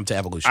SummerSlam to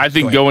Evolution. I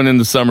think going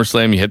into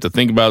SummerSlam, you have to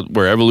think about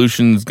where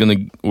Evolution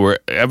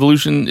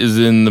is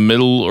in the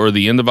middle or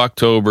the end of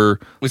October.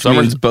 Which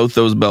means both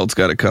those belts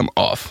got to come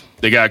off.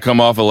 They got to come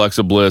off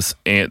Alexa Bliss,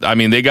 and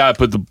they got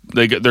to put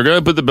they're going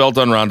to put the belt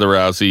on Ronda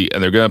Rousey,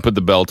 and they're going to put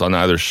the belt on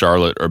either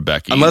Charlotte or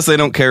Becky, unless they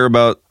don't care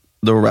about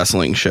the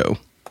wrestling show.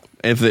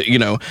 If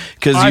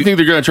because I think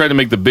they're going to try to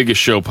make the biggest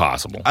show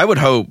possible. I would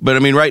hope,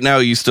 but right now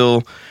you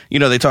still,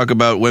 they talk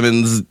about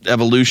women's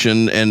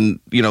evolution, and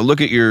look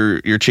at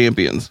your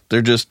champions.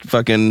 They're just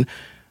fucking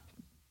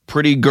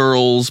pretty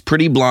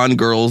blonde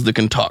girls that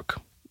can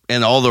talk,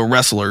 and all the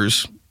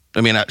wrestlers.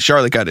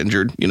 Charlotte got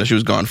injured. She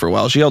was gone for a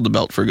while. She held the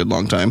belt for a good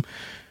long time.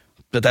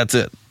 But that's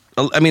it.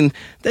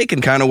 They can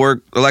kind of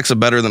work Alexa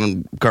better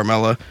than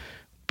Carmella,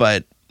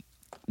 but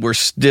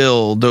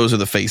those are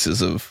the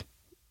faces of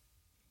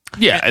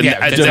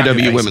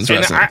WWE women's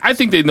wrestling. I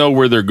think they know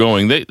where they're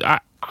going.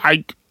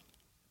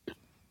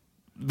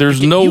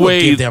 There's no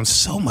way. Give them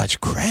so much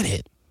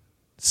credit.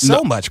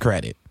 Much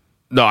credit.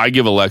 No, I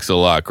give Alexa a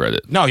lot of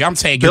credit. No, I'm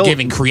saying you're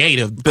giving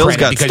creative. Bill's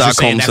credit got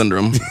Stockholm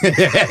syndrome.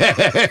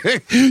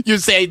 You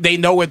say they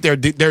know what they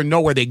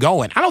know where they're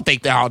going. I don't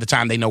think that all the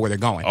time they know where they're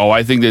going. Oh,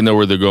 I think they know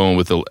where they're going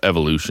with the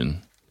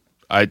Evolution.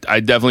 I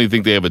definitely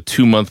think they have a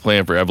 2-month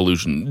plan for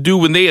Evolution.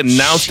 Dude, when they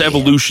announced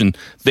Evolution,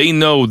 they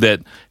know that,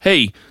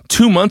 hey,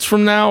 2 months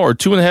from now or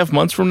 2.5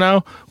 months from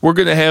now, we're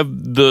going to have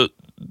the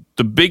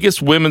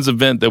biggest women's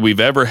event that we've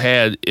ever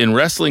had in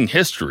wrestling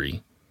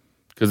history,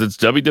 because it's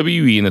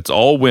WWE and it's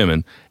all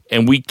women.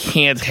 And we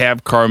can't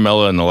have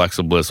Carmella and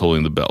Alexa Bliss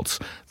holding the belts.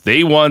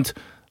 They want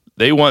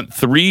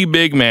 4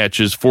 big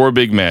matches,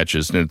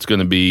 and it's going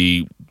to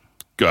be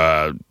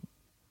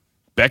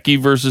Becky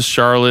versus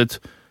Charlotte.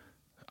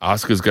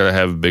 Asuka's got to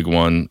have a big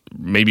one.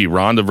 Maybe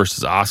Ronda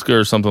versus Asuka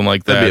or something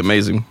like that. That'd be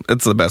amazing.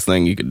 That's the best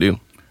thing you could do.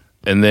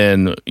 And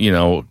then,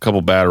 a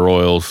couple battle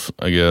royals,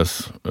 I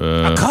guess.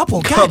 A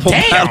couple? God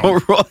damn. Battle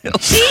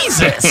royals.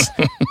 Jesus.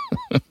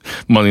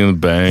 Money in the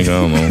Bank. I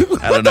don't know.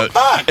 I don't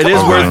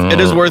know. It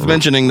is worth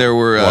mentioning there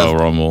were Royal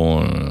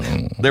Rumble.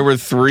 There were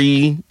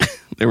 3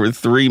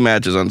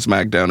 matches on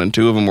SmackDown, and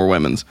 2 of them were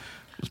women's.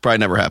 It's probably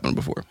never happened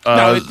before.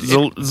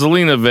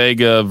 Zelina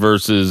Vega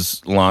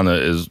versus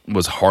Lana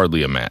was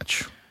hardly a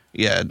match.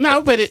 Yeah.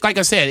 No, but like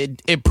I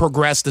said, it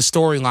progressed the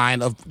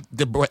storyline of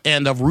the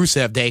end of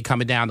Rusev Day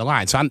coming down the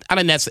line. So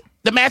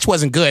the match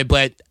wasn't good,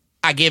 but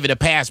I gave it a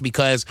pass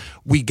because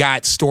we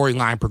got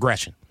storyline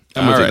progression.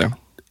 I'm with you there.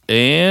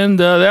 And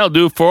that'll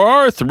do it for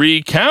our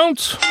 3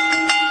 counts.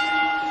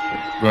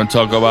 We're going to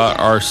talk about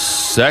our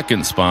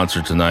second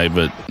sponsor tonight,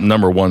 but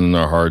number 1 in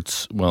our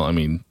hearts. Well,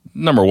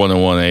 number 1 in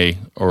 1A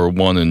or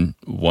 1 in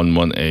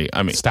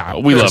 1A.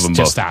 Stop. We love them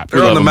both. Stop.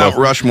 They're on the Mount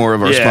Rushmore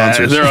of our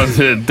sponsors. They're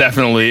on,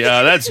 definitely.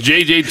 That's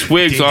JJ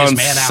Twigs on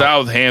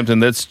Southampton.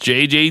 That's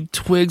JJ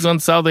Twigs on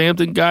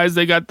Southampton, guys.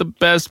 They got the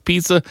best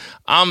pizza.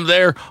 I'm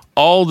there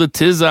all the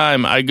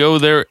time. I go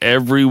there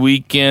every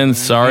weekend.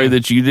 Sorry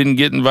that you didn't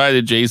get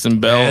invited, Jason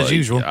Bell. As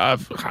usual.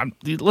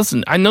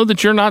 Listen, I know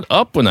that you're not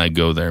up when I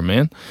go there,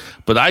 man.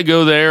 But I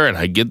go there and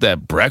I get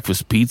that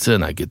breakfast pizza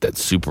and I get that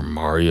Super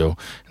Mario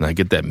and I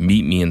get that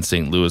Meet Me in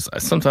St. Louis.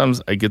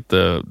 Sometimes I get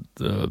the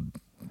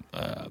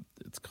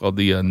It's called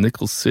the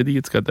Nickel City.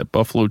 It's got that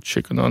buffalo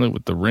chicken on it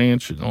with the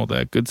ranch and all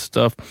that good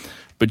stuff.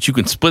 But you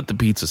can split the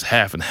pizzas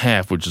half and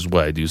half, which is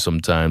what I do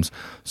sometimes.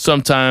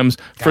 Sometimes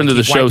friend of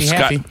the show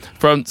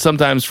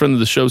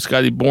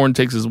Scotty Bourne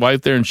takes his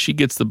wife there, and she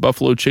gets the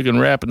buffalo chicken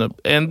wrap,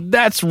 and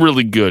that's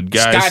really good,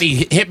 guys.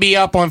 Scotty, hit me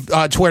up on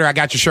Twitter. I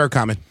got your shirt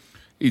coming.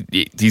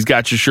 He's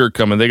got your shirt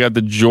coming. They got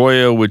the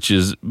Joya, which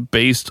is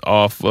based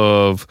off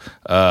of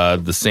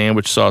the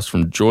sandwich sauce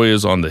from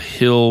Joya's on the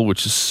Hill,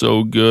 which is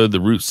so good.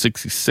 The Route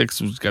 66,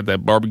 which has got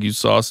that barbecue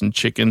sauce and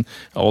chicken,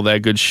 all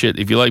that good shit.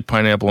 If you like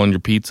pineapple on your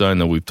pizza, I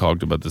know we've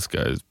talked about this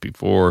guys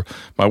before.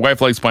 My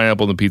wife likes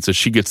pineapple on the pizza.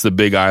 She gets the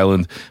Big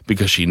Island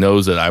because she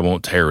knows that I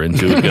won't tear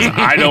into it because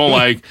I don't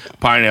like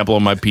pineapple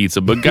on my pizza.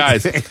 But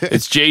guys,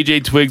 it's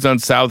JJ Twigs on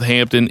South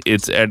Hampton.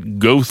 It's at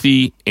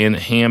Gothy in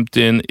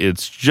Hampton.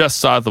 It's just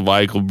south of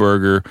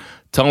Eichelberger.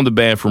 Tell them the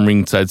band from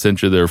Ringside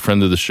sent you. They're a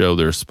friend of the show.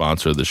 They're a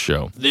sponsor of the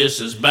show. This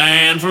is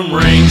Band from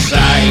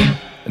Ringside.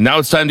 And now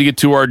it's time to get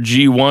to our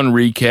G1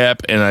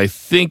 recap. And I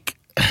think,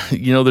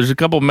 there's a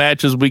couple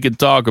matches we could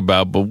talk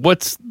about. But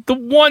what's the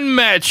one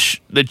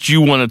match that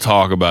you want to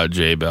talk about,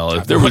 J Bell?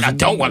 If there was, I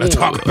don't want to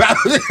talk about.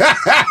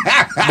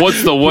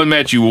 What's the one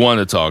match you want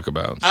to talk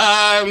about?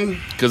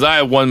 Because I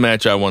have one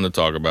match I want to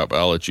talk about, but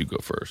I'll let you go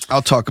first.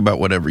 I'll talk about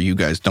whatever you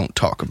guys don't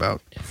talk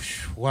about.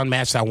 One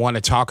match I want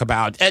to talk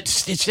about.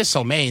 It's just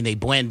so many. They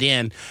blend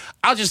in.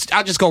 I'll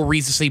just go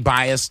recency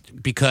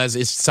biased because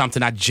it's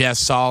something I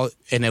just saw,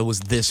 and it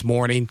was this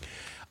morning.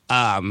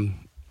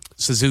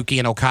 Suzuki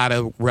and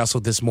Okada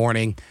wrestled this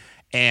morning,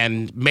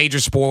 and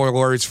major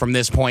spoilers from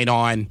this point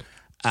on.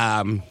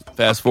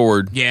 Fast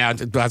forward. Yeah,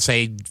 I'd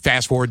say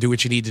fast forward. Do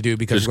what you need to do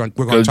because we're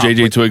going to talk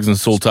JJ Twigs and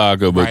Soul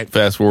Taco, but right.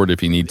 Fast forward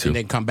if you need to. And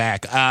then come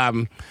back.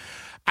 I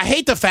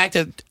hate the fact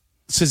that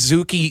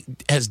Suzuki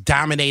has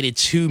dominated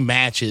 2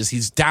 matches.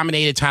 He's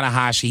dominated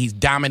Tanahashi. He's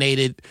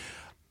dominated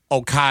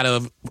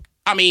Okada.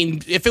 I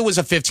mean, if it was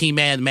a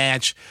 15-man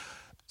match,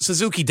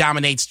 Suzuki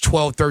dominates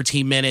 12,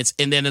 13 minutes,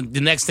 and then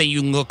the next thing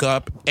you look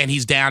up, and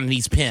he's down and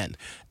he's pinned.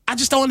 I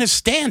just don't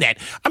understand that.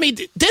 I mean,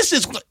 this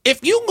is,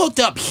 if you looked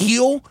up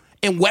heel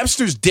in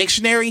Webster's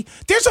dictionary,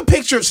 there's a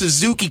picture of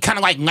Suzuki kind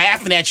of like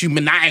laughing at you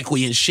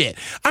maniacally and shit.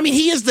 I mean,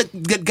 he is the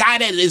guy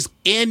that is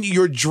in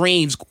your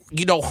dreams,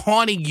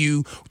 haunting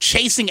you,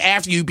 chasing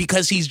after you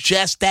because he's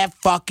just that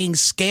fucking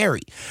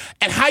scary.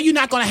 And how you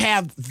not going to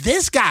have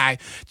this guy,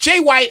 Jay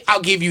White,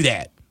 I'll give you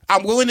that.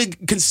 I'm willing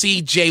to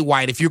concede Jay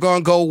White. If you're going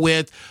to go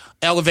with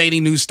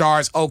elevating new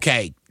stars,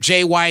 okay.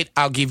 Jay White,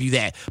 I'll give you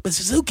that. But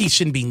Suzuki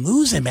shouldn't be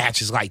losing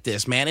matches like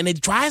this, man. And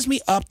it drives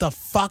me up the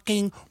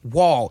fucking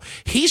wall.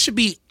 He should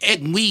be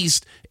at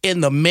least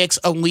in the mix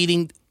of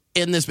leading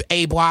in this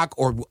A block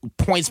or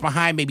points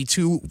behind, maybe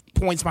 2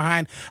 points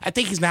behind. I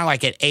think he's now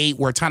like at 8,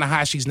 where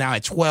Tanahashi's now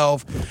at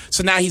 12.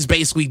 So now he's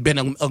basically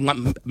been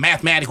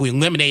mathematically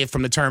eliminated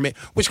from the tournament,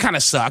 which kind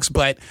of sucks,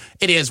 but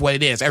it is what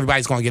it is.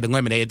 Everybody's going to get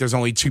eliminated. There's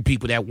only 2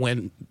 people that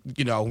win,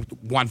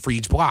 1 for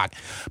each block.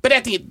 But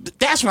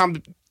that's what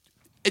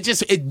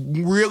it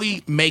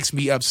really makes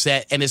me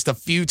upset, and it's the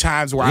few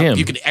times where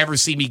you can ever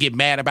see me get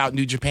mad about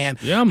New Japan.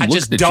 Yeah, I'm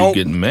looking at you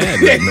getting mad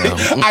right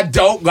now. I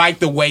don't like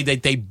the way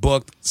that they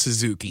booked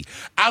Suzuki.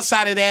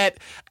 Outside of that,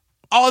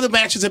 all the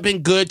matches have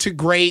been good to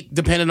great,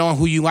 depending on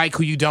who you like,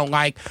 who you don't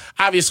like.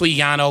 Obviously,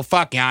 Yano,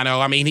 fuck Yano.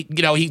 I mean,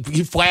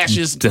 he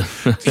flashes.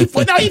 He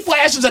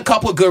flashes a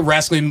couple of good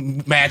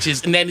wrestling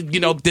matches, and then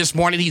this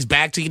morning he's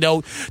back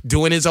to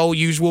doing his old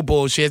usual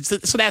bullshit.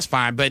 So that's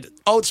fine. But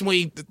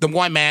ultimately, the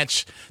one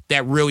match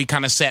that really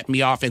kind of set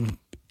me off and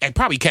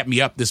probably kept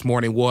me up this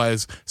morning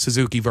was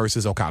Suzuki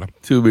versus Okada.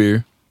 2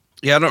 beer.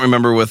 Yeah, I don't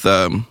remember with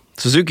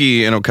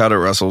Suzuki and Okada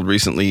wrestled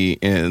recently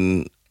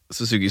in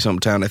Suzuki's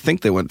hometown. I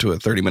think they went to a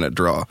 30-minute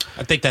draw.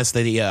 I think that's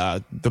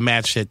the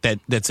match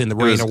that's in the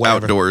rain or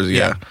whatever. Outdoors,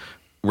 yeah.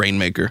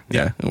 Rainmaker.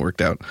 Yeah, it worked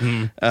out.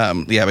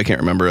 Mm-hmm. I can't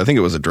remember. I think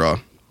it was a draw.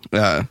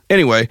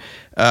 Anyway,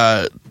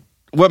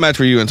 what match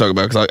were you going to talk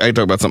about? Because I can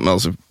talk about something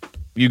else. If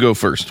you go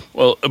first.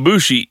 Well,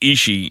 Ibushi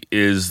Ishii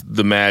is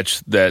the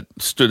match that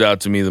stood out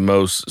to me the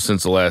most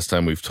since the last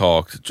time we've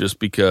talked, just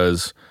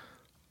because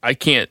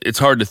it's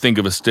hard to think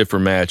of a stiffer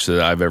match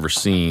that I've ever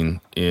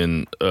seen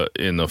in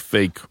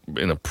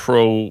a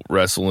pro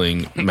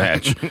wrestling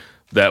match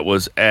that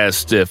was as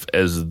stiff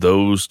as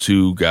those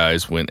 2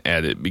 guys went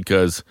at it.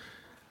 Because,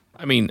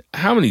 I mean,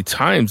 how many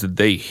times did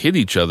they hit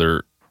each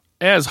other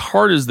as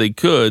hard as they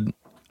could?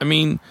 I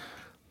mean,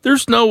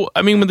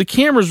 when the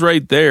camera's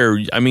right there,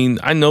 I mean,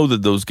 I know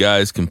that those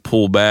guys can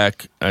pull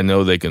back. I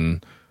know they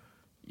can,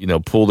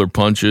 pull their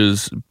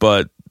punches,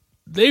 but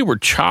they were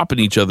chopping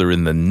each other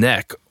in the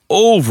neck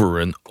over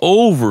and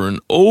over and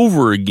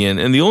over again.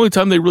 And the only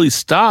time they really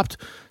stopped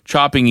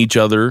chopping each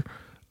other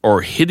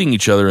or hitting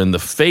each other in the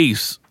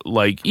face,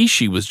 like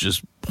Ishii was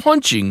just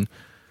punching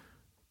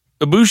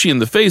Ibushi in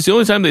the face. The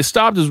only time they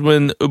stopped is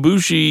when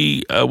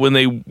Ibushi, when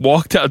they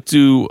walked out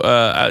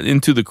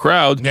into the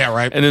crowd. Yeah,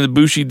 right. And then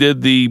Ibushi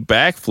did the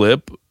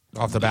backflip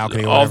off the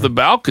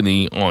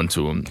balcony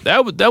onto him.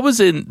 That was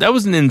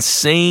an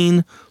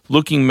insane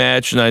looking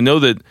match. And I know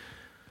that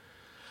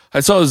I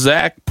saw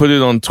Zach put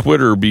it on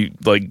Twitter,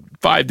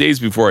 5 days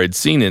before I'd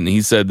seen it, and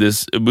he said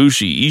this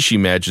Ibushi-Ishii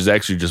match is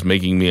actually just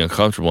making me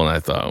uncomfortable. And I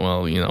thought,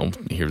 well,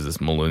 here's this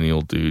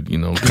millennial dude,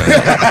 kind of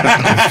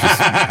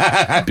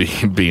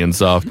just being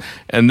soft.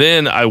 And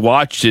then I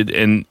watched it,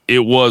 and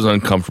it was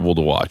uncomfortable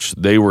to watch.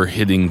 They were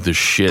hitting the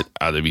shit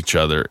out of each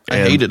other. I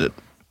hated it.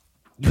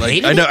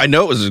 Hated I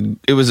know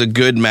it was a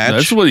good match.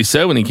 That's what he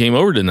said when he came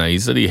over tonight. He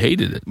said he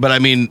hated it. But I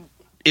mean,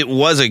 it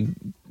was a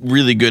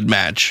really good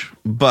match,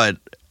 but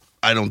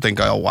I don't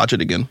think I'll watch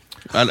it again.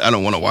 I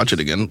don't want to watch it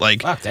again.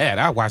 Like, Fuck that.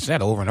 I watched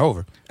that over and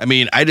over. I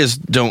mean, I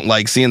just don't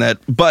like seeing that.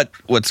 But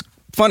what's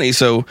funny,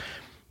 so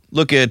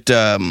look at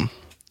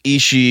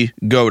Ishii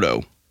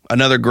Goto,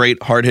 another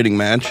great hard-hitting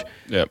match.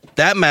 Yep.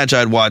 That match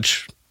I'd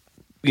watch,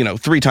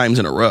 3 times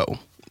in a row.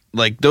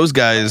 Like, those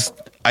guys,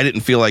 I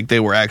didn't feel like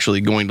they were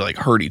actually going to,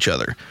 hurt each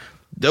other.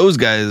 Those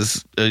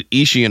guys,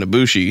 Ishii and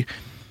Ibushi,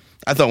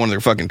 I thought one of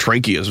their fucking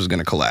tracheas was going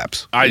to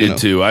collapse. I did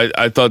too.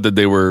 I thought that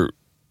they were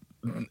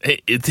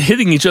it's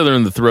hitting each other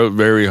in the throat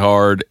very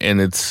hard, and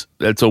that's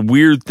a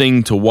weird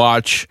thing to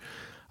watch.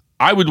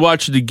 I would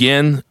watch it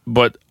again,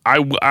 but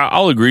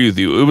I'll agree with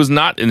you. It was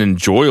not an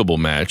enjoyable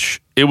match.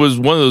 It was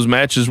one of those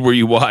matches where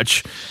you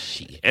watch,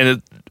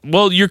 and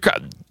you're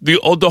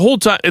the whole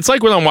time. It's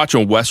like when I'm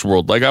watching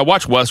Westworld. Like, I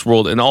watch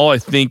Westworld, and all I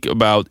think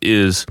about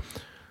is,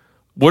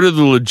 what are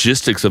the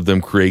logistics of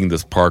them creating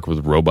this park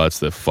with robots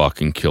that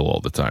fucking kill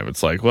all the time?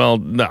 It's like, well,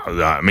 no,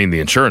 I mean,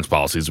 the insurance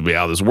policies would be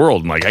out of this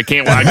world. And like, I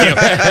can't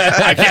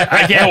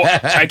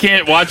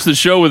watch the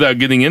show without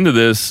getting into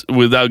this,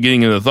 without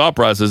getting into the thought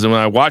process. And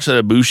when I watched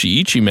that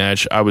Ibushi-Ishii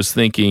match, I was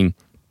thinking,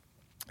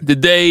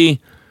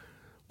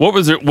 what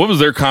was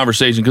their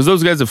conversation? Because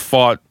those guys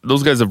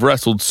have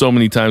wrestled so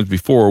many times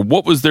before.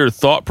 What was their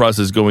thought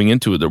process going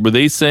into it? Were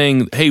they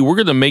saying, hey, we're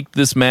going to make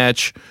this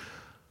match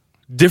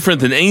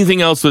different than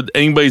anything else that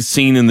anybody's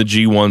seen in the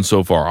G1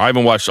 so far? I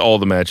haven't watched all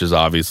the matches,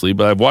 obviously,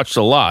 but I've watched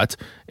a lot.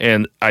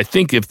 And I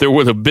think if there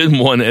would have been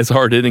one as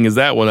hard-hitting as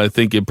that one, I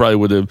think it probably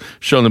would have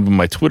shown up in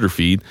my Twitter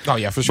feed. Oh,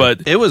 yeah, for sure.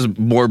 But it was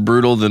more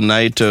brutal than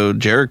Naito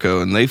Jericho,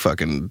 and they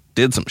fucking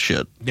did some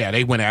shit. Yeah,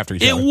 they went after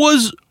each other. It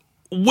was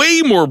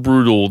way more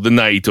brutal than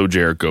Naito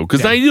Jericho,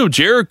 because Naito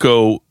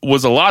Jericho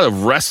was a lot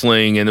of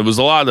wrestling, and there was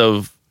a lot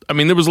of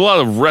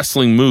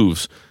wrestling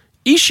moves.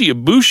 Ishii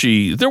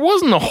Ibushi, there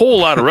wasn't a whole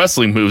lot of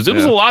wrestling moves. It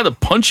was a lot of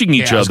punching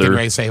each I was other.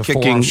 ready to say a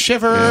Kicking. forearm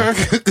shiver.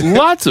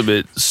 Lots of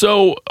it.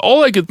 So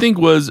all I could think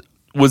was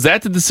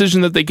that the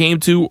decision that they came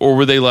to, or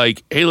were they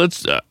like, hey,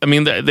 let's,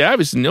 they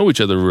obviously know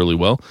each other really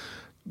well.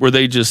 Were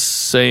they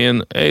just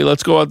saying, hey,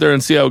 let's go out there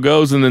and see how it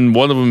goes? And then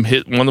one of them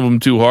hit one of them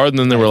too hard, and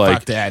then they were like,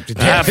 Fuck that.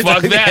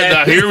 fuck that.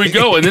 Now, here we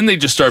go. And then they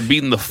just start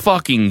beating the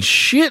fucking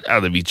shit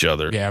out of each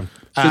other. Yeah.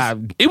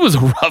 It was a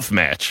rough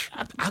match.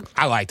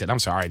 I liked it. I'm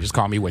sorry. Just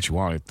call me what you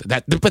want.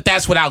 But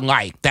that's what I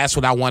like. That's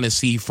what I want to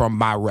see from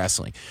my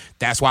wrestling.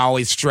 That's why I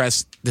always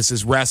stress, this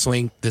is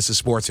wrestling. This is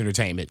sports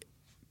entertainment.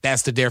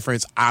 That's the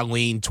difference. I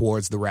lean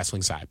towards the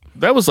wrestling side.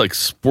 That was like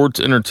sports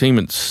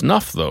entertainment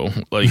snuff, though.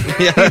 Like,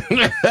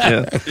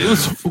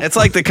 It's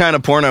like the kind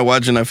of porn I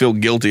watch and I feel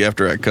guilty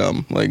after I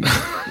come. Like,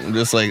 I'm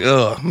just like,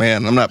 oh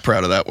man, I'm not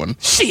proud of that one.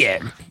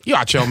 Shit. You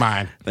out your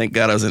mind. Thank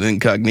God I was an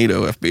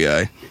incognito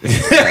FBI.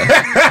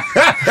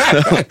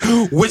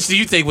 Which do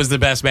you think was the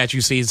best match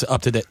you've seen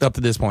up to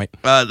this point?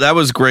 That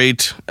was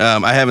great.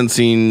 I haven't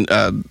seen.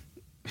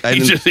 he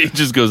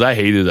just goes, I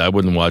hated it. I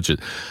wouldn't watch it.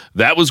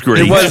 That was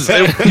great. It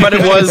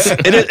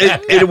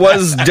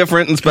was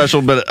different and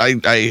special. But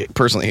I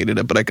personally hated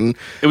it. But I can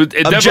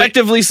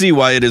objectively see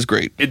why it is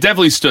great. It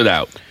definitely stood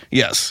out.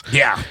 Yes.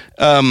 Yeah.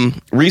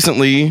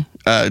 Recently,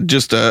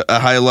 just a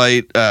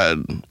highlight.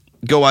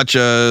 Go watch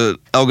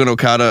Elgin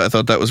Okada. I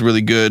thought that was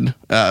really good.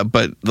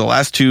 But the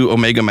last 2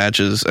 Omega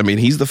matches, I mean,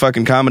 he's the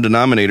fucking common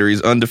denominator.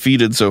 He's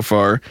undefeated so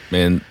far.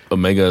 Man,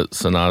 Omega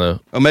Sonata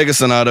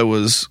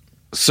was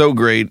so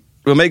great.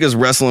 Omega's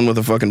wrestling with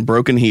a fucking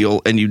broken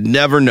heel, and you'd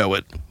never know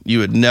it. You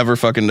would never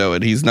fucking know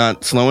it. He's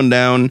not slowing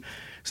down.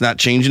 He's not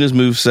changing his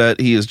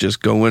moveset. He is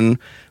just going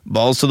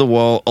balls to the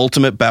wall,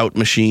 ultimate bout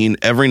machine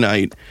every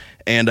night.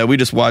 And we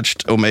just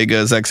watched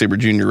Omega, Zack Sabre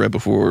Jr. right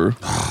before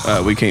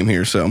we came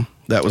here, so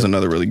that was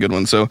another really good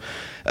one. So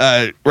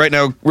right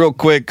now, real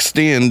quick,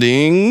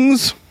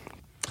 standings.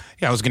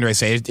 Yeah, I was going to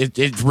say,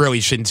 it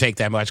really shouldn't take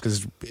that much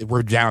because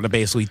we're down to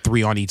basically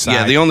 3 on each side.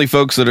 Yeah, the only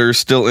folks that are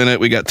still in it,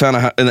 we got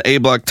in the A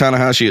block,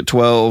 Tanahashi at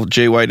 12,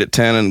 Jay White at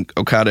 10, and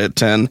Okada at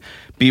 10.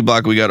 B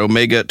block, we got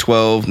Omega at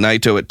 12,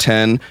 Naito at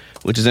 10,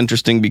 which is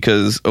interesting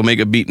because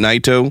Omega beat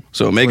Naito,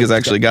 so Omega's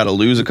actually got to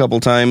lose a couple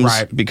times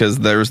because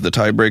there's the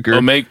tiebreaker.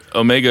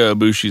 Omega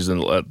Ibushi's in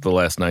the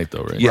last night,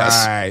 though, right?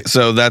 Yes. Right.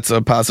 So that's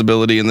a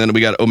possibility, and then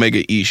we got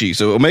Omega Ishii.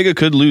 So Omega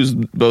could lose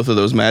both of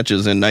those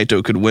matches, and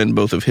Naito could win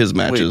both of his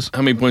matches. Wait,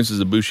 how many points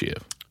does Ibushi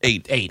have?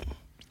 8.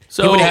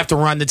 So he would have to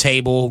run the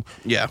table,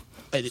 Yeah.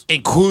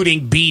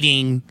 including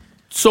beating.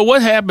 So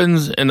what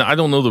happens, and I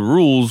don't know the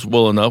rules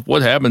well enough,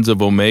 what happens if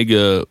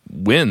Omega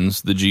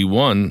wins the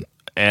G1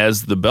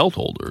 as the belt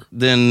holder?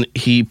 Then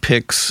he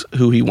picks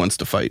who he wants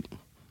to fight.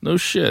 No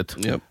shit.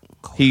 Yep.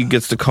 he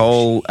gets to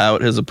call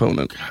out his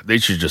opponent. They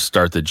should just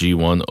start the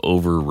G1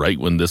 over right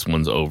when this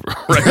one's over.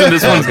 Right when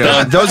this one's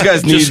done. Those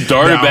guys need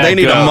start it back they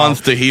need up. a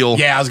month to heal.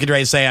 Yeah, I was getting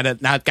ready to say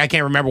I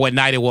can't remember what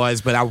night it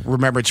was, but I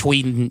remember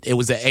tweeting it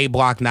was an A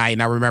block night,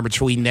 and I remember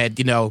tweeting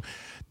that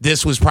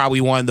this was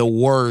probably one of the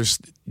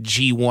worst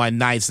G1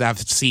 nights that I've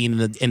seen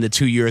in the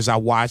 2 years I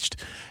watched.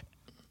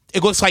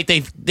 It looks like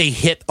they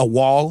hit a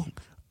wall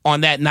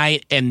on that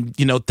night, and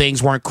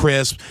things weren't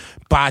crisp,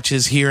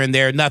 botches here and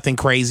there, nothing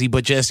crazy,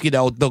 but just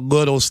the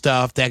little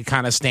stuff that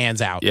kind of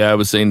stands out. Yeah, I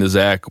was saying to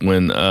Zach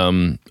when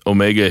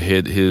Omega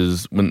hit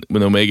when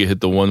Omega hit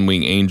the One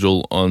Wing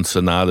Angel on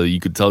Sonata, you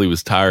could tell he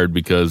was tired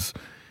because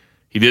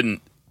he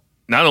didn't.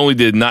 Not only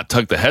did not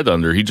tuck the head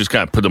under, he just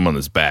kind of put him on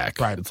his back.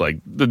 Right. It's like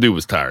the dude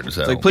was tired as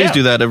hell. It's like, please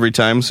do that every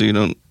time so you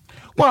don't.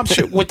 Well, I'm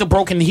sure with the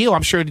broken heel,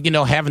 I'm sure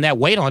having that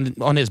weight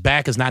on his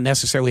back is not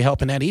necessarily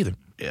helping that either.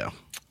 Yeah.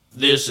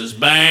 This is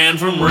Banned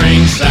from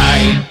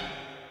Ringside.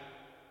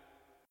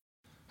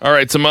 All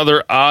right, some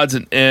other odds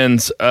and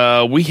ends.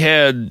 We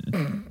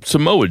had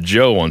Samoa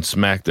Joe on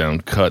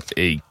SmackDown cut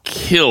a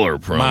killer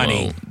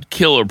promo.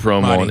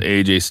 On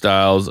AJ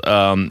Styles.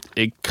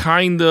 It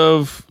kind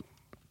of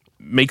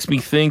makes me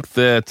think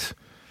that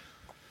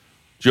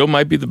Joe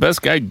might be the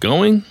best guy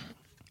going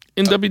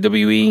in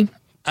WWE.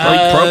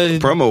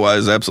 Promo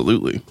wise,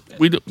 absolutely.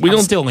 We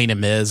don't still lean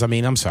Miz. I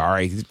mean, I'm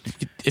sorry.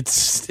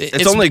 It's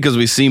only because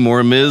we see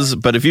more Miz.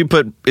 But if you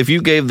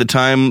gave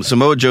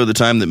Samoa Joe the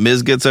time that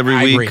Miz gets every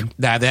week, agree.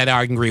 That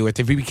I can agree with.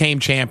 If he became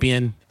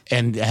champion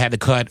and had to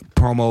cut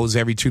promos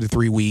every 2 to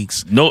 3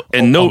 weeks,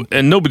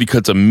 nobody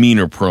cuts a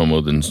meaner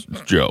promo than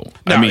Joe.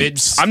 No, I mean,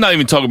 I'm not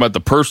even talking about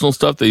the personal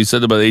stuff that you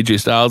said about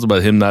AJ Styles,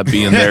 about him not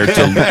being there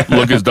to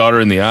look his daughter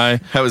in the eye.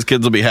 How his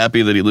kids will be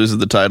happy that he loses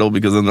the title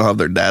because then they'll have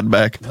their dad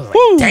back.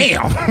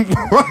 Damn,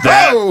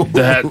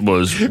 that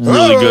was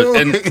really good.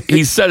 And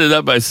he set it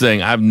up by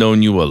saying, "I've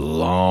known you a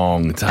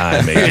long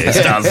time." AJ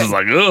Styles was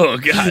like, "Oh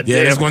God,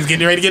 yeah, this one's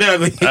getting ready to get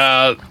ugly."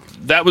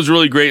 That was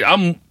really great.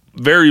 I'm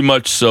very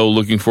much so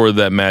looking forward to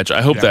that match.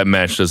 I hope that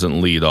match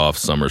doesn't lead off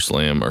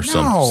SummerSlam or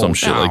some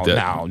shit like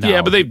that. No.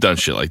 Yeah, but they've done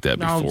shit like that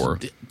before.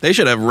 They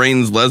should have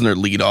Reigns Lesnar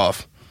lead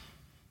off.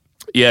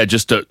 Yeah,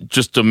 just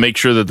to make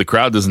sure that the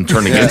crowd doesn't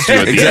turn against you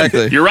at the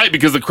exactly. end. You're right,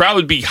 because the crowd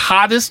would be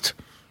hottest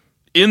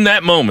in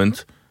that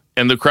moment,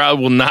 and the crowd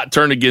will not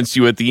turn against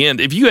you at the end.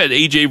 If you had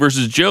AJ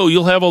versus Joe,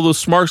 you'll have all those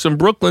smarks in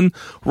Brooklyn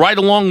right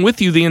along with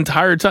you the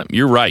entire time.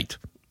 You're right.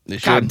 They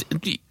should.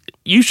 God,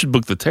 you should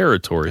book the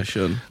territory. I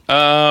should.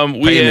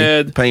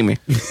 Pay me.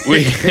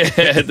 We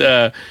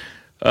had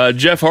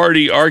Jeff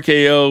Hardy,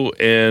 RKO,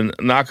 and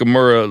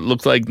Nakamura.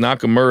 Looks like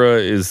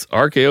Nakamura is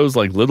RKO's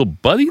like little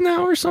buddy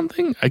now or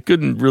something. I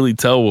couldn't really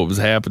tell what was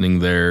happening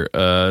there.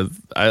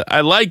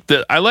 I like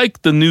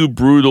the new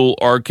brutal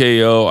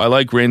RKO. I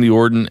like Randy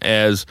Orton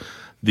as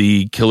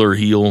the killer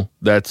heel.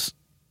 That's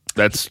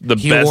the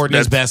heel best. Orton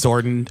is best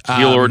Orton.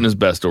 Heel Orton is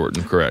best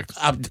Orton. Correct.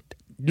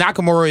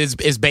 Nakamura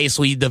is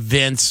basically the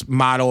Vince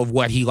model of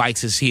what he likes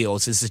his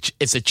heels.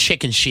 It's a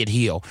chicken shit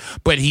heel,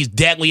 but he's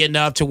deadly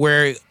enough to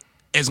where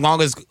as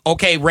long as,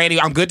 okay, Randy,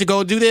 I'm good to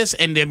go do this.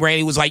 And then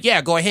Randy was like,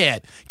 yeah, go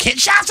ahead.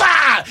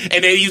 Kinshasa!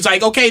 And then he was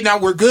like, okay, now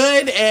we're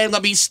good. And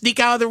let me sneak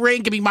out of the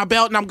ring, give me my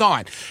belt, and I'm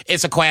gone.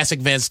 It's a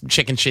classic Vince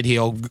chicken shit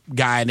heel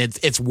guy, and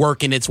it's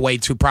working its way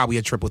to probably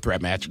a triple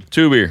threat match.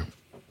 2 beer.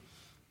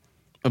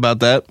 About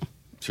that?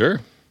 Sure.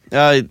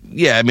 Yeah,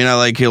 I mean, I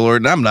like heel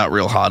Orton. I'm not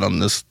real hot on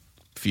this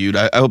feud.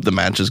 I hope the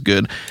match is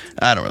good.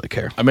 I don't really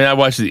care. I mean, I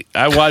kind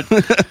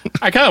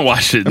of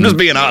watched it. I'm just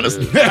being honest.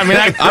 I mean,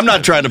 I'm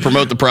not trying to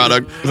promote the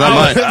product.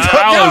 I'll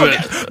admit,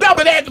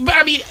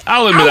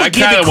 I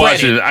kind of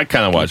watch it. I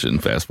kind of watch it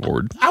and fast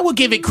forward. I will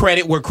give it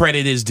credit where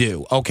credit is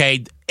due.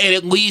 Okay, it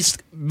at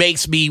least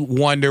makes me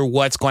wonder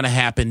what's going to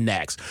happen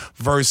next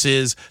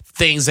versus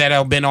things that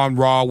have been on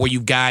Raw where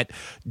you've got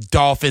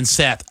Dolph and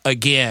Seth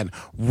again,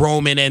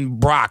 Roman and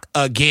Brock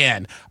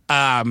again.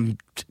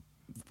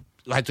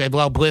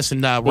 Bliss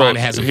and Ronda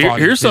hasn't fought.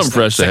 Here's something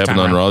fresh that happened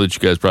on Raw that you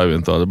guys probably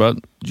haven't thought about.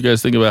 Did you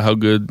guys think about how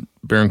good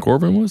Baron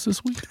Corbin was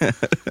this week?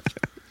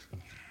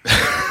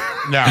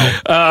 No.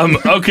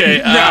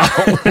 Okay. No.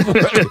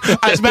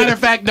 As a matter of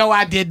fact, no,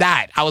 I did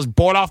not. I was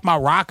bored off my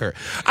rocker.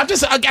 I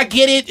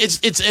get it.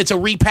 It's a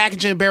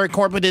repackaging of Baron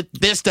Corbin.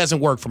 This doesn't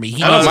work for me.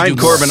 I don't mind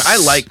Corbin. I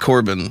like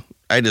Corbin.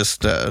 I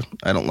just I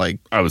don't like.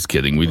 I was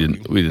kidding. We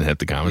didn't have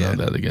to comment on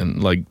that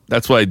again. Like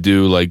that's what I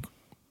do. Like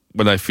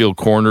when I feel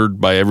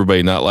cornered by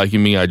everybody not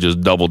liking me, I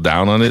just double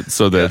down on it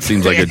so that it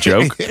seems like a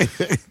joke.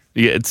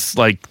 Yeah, it's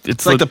like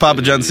the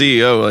Papa John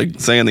CEO like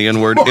saying the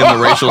N-word in the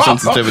racial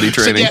sensitivity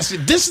training. So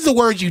yes, this is the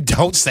word you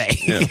don't say.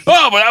 Yeah.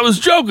 Oh, but I was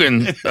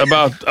joking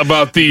about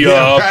the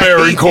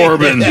Baron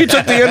Corbin. You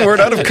took the N-word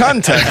out of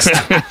context.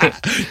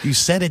 You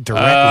said it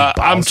directly, boss.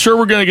 I'm sure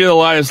we're going to get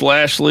Elias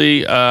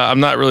Lashley.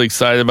 I'm not really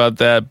excited about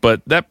that,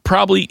 but that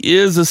probably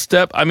is a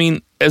step. I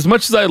mean, as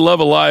much as I love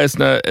Elias,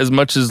 not as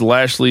much as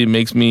Lashley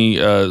makes me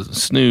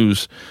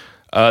snooze,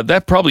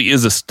 that probably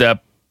is a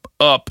step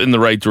up in the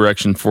right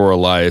direction for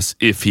Elias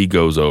if he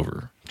goes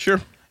over.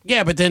 Sure.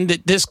 Yeah, but then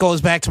this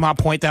goes back to my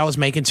point that I was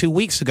making 2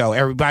 weeks ago.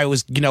 Everybody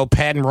was,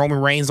 patting Roman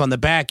Reigns on the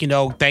back,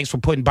 thanks for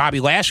putting Bobby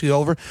Lashley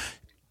over.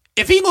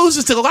 If he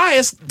loses to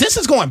Elias, this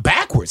is going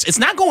backwards. It's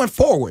not going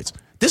forwards.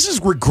 This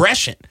is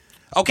regression.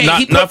 Okay,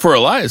 not for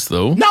Elias,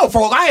 though. No,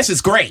 for Elias,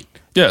 it's great.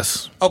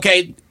 Yes.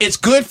 Okay, it's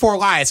good for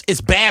Elias.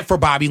 It's bad for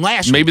Bobby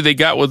Lashley. Maybe they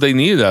got what they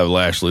needed out of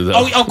Lashley, though.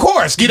 Oh, of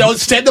course.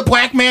 Send the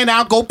black man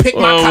out, go pick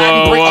my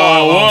cotton.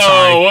 I'm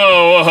sorry.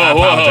 Whoa. I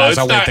apologize.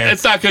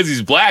 It's not because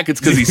he's black. It's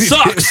because he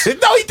sucks.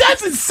 No, he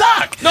doesn't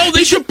suck. No,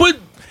 they should put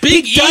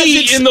Big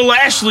E in the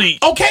Lashley.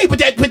 Okay, but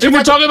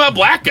we're talking about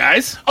black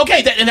guys.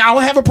 Okay, and I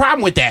don't have a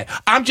problem with that.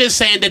 I'm just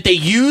saying that they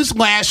use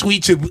Lashley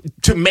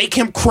to make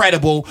him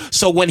credible.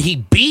 So when he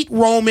beat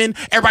Roman,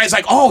 everybody's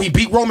like, "Oh, he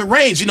beat Roman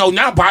Reigns."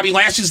 Now Bobby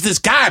Lashley's this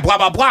guy. Blah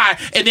blah blah.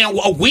 And then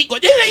a week,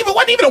 it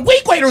wasn't even a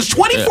week later. It was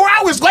 24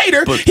 hours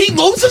later. He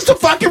loses to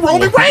fucking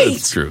Roman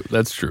Reigns.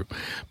 That's true.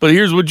 But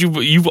here's what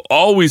you've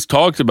always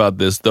talked about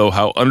this though: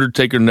 how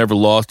Undertaker never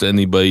lost to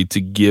anybody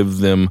to give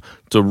them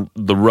to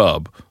the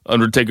rub.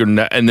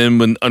 And then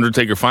when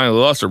Undertaker finally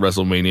lost at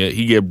WrestleMania,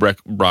 he gave Brock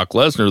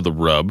Lesnar the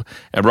rub,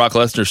 and Brock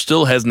Lesnar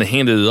still hasn't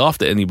handed it off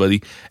to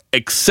anybody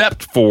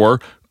except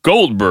for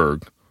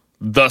Goldberg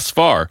thus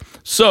far.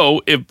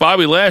 So if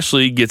Bobby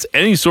Lashley gets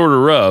any sort of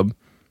rub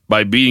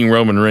by beating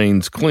Roman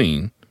Reigns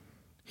clean,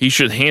 he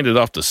should hand it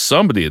off to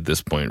somebody at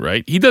this point,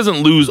 right? He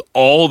doesn't lose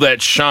all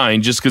that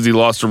shine just because he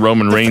lost to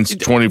Roman Reigns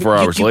 24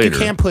 hours later.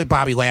 You can't put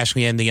Bobby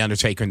Lashley and The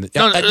Undertaker in the...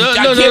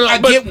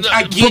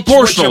 I get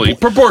proportionally.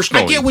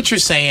 I get what you're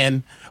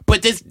saying,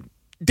 but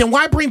then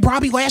why bring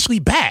Bobby Lashley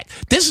back?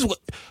 This is what...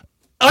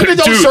 Under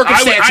those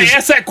circumstances... I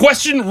asked that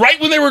question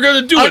right when they were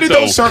going to do it, Under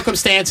those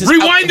circumstances...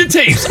 Rewind the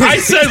tapes. I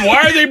said,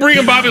 why are they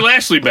bringing Bobby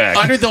Lashley back?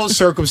 Under those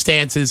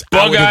circumstances...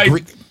 Bug-eyed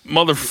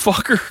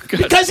motherfucker.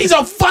 God. Because he's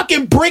a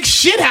fucking brick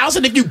shithouse,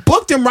 and if you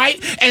booked him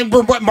right and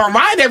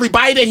remind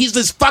everybody that he's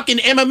this fucking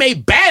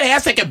MMA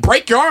badass that can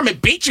break your arm and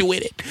beat you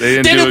with it,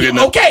 they didn't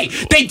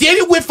they did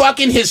it with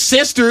fucking his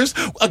sisters,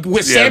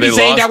 with Sami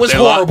Zayn. That was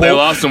horrible. They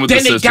lost him with then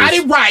the they sisters. got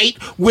it right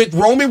with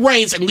Roman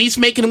Reigns, at least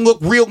making him look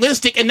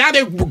realistic, and now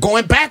they're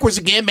going backwards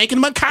again, making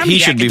him a comedy. He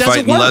should be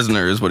fighting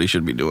Lesnar is what he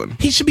should be doing.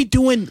 He should be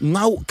doing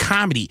no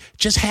comedy.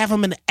 Just have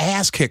him an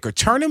ass kicker.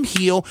 Turn him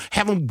heel,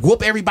 have him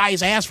whoop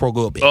everybody's ass for a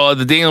little bit.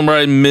 The Daniel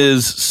Bryan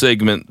Miz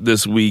segment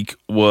this week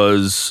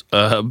was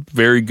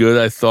very good,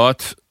 I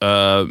thought.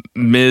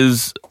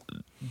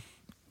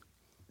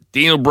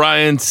 Daniel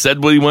Bryan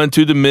said what he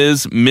wanted to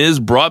Miz.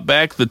 Miz brought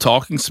back the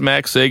Talking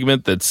Smack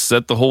segment that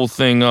set the whole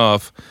thing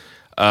off.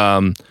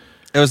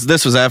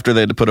 This was after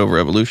they had to put over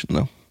Evolution,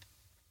 though.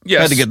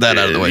 Yes. Had to get that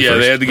out of the way first.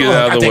 They had to get it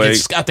out of the way.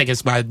 I think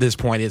it's by this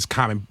point, it's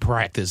common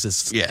practice.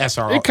 It's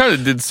SRO. It kind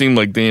of did seem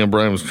like Daniel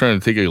Bryan was trying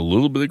to take a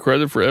little bit of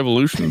credit for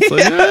Evolution. It's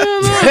like,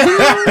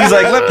 he's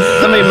like,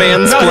 let me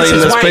mansplain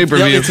this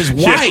pay-per-view. It's his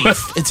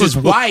wife. It's his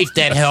wife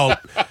that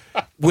helped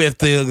with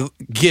the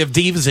Give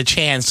Divas a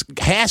Chance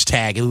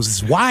hashtag. It was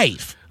his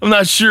wife. I'm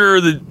not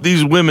sure that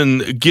these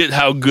women get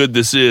how good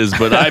this is,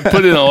 but I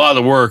put in a lot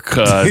of work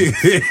to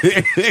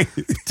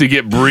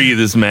get Brie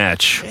this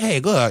match. Hey,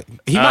 look,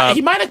 he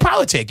might have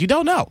politic. You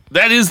don't know.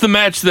 That is the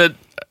match that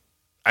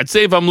I'd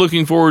say if I'm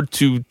looking forward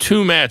to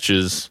two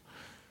matches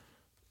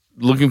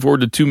at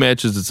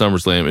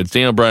SummerSlam, it's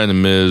Daniel Bryan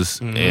and Miz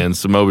and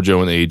Samoa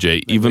Joe and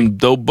AJ, even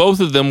though both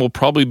of them will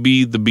probably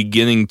be the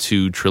beginning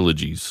to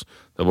trilogies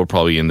that will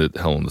probably end at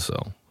Hell in a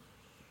Cell.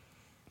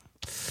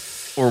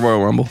 Or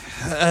Royal Rumble.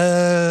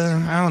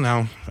 I don't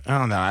know.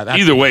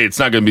 Either way, it's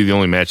not going to be the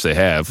only match they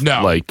have.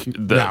 No.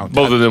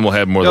 Both of them will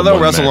have more than one match. They'll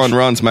wrestle on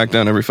Raw and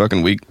SmackDown every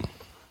fucking week.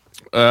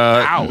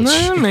 Ouch.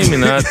 Nah, maybe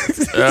not.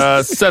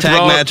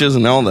 Tag matches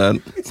and all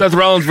that. Seth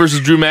Rollins versus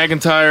Drew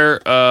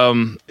McIntyre.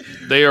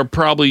 They are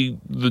probably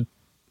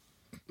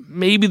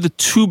maybe the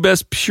two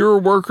best pure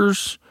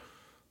workers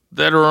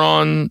that are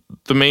on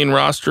the main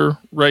roster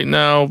right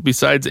now,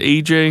 besides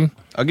AJ.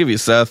 I'll give you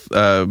Seth,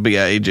 but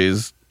yeah,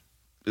 AJ's.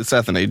 It's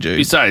Seth and AJ.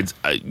 Besides,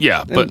 but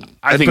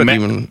I think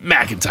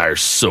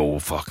McIntyre's so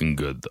fucking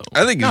good, though.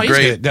 I think he's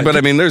great, but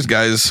I mean, there's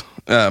guys.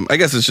 I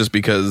guess it's just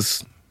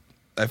because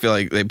I feel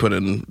like they put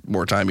in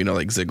more time.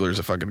 Like Ziggler's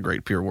a fucking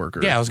great pure worker.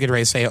 Yeah, I was getting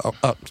ready to say.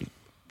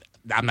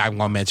 I'm not going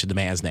to mention the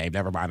man's name.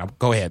 Never mind.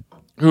 Go ahead.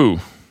 Who?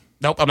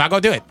 Nope, I'm not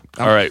going to do it.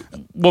 All right.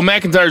 Well,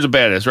 McIntyre's a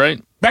badass,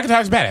 right?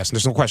 McIntyre's badass.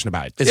 There's no question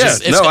about it.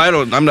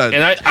 I'm not.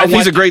 And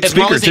he's a great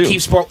speaker, too. As long as he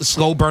keeps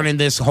slow burning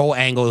this whole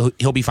angle,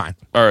 he'll be fine.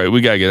 All right, we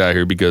got to get out of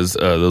here because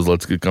those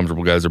Let's Get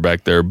Comfortable guys are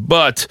back there.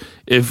 But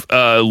if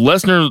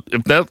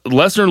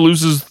Lesnar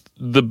loses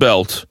the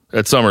belt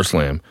at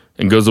SummerSlam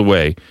and goes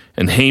away,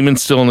 and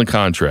Heyman's still in the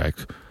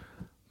contract,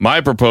 my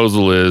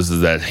proposal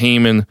is that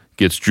Heyman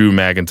gets Drew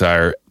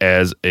McIntyre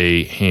as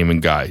a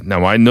Heyman guy.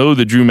 Now, I know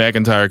that Drew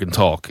McIntyre can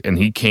talk, and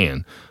he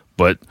can,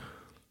 but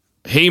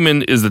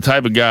Heyman is the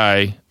type of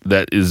guy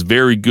that is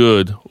very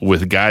good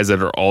with guys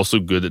that are also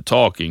good at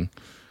talking,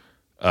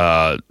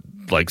 like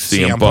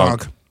CM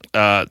Punk.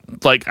 I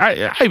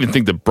even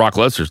think that Brock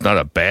Lesnar's not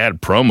a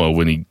bad promo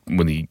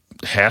when he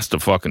has to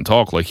fucking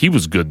talk. Like, he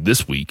was good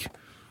this week.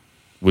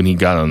 when he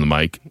got on the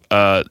mic.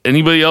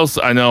 Anybody else?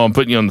 I know I'm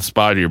putting you on the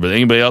spot here, but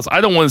anybody else? I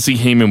don't want to see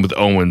Heyman with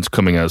Owens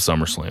coming out of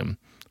SummerSlam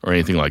or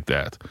anything like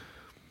that.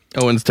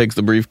 Owens takes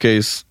the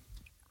briefcase.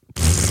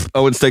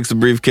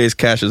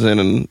 Cashes in,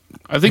 and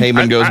I think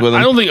Heyman goes with him.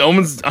 I don't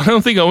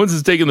think Owens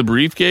is taking the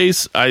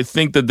briefcase. I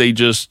think that they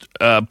just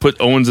put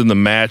Owens in the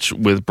match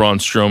with Braun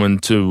Strowman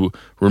to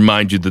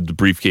remind you that the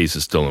briefcase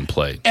is still in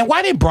play. And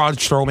why didn't Braun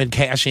Strowman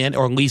cash in,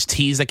 or at least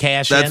tease a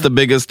cash in? That's the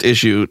biggest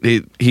issue.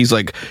 He's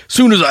like,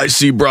 soon as I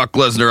see Brock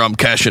Lesnar, I'm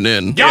cashing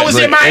in. Y'all was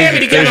in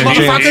Miami together,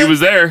 motherfucker. He was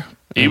there.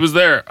 He was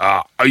there.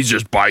 He's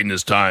just biding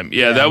his time.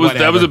 Yeah, that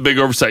was a big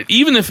oversight.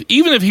 Even if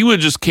he would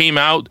have just came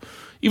out.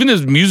 Even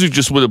if music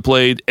just would have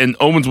played and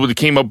Owens would have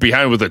came up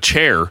behind with a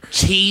chair.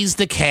 Tease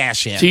the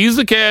cash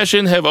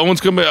in. Have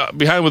Owens come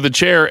behind with a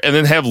chair, and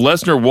then have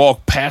Lesnar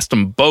walk past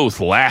them both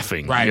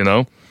laughing. Right. You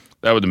know?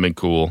 That would have been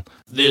cool.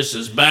 This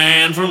is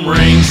banned from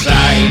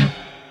Ringside.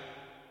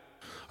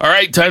 All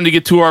right, time to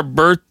get to our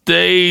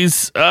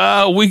birthdays.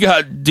 We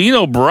got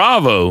Dino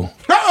Bravo.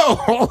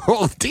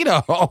 Oh,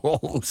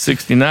 Dino.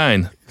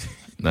 69.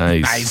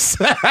 Nice.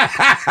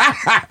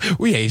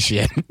 We ain't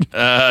shit.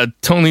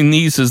 Tony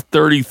Nese is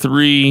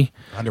 33.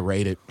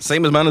 Underrated.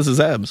 Same amount as his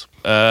abs.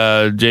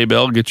 J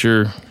Bell, get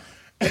your.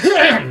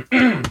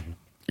 You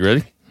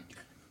ready?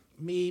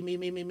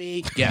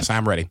 Me. Yes,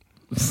 I'm ready.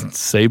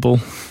 Sable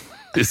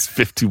is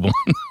 51.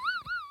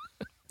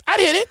 I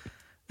did it.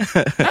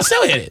 I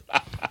still hit it.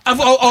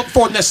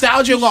 For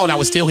nostalgia alone, I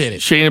would still hit it.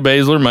 Shayna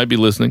Baszler might be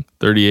listening.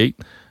 38.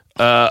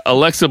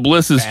 Alexa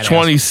Bliss is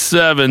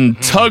 27.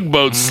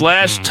 Tugboat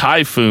 /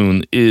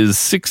 Typhoon is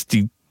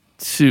 62,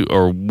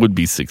 or would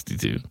be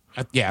 62.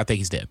 I think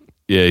he's dead.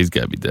 Yeah, he's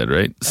got to be dead,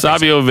 right?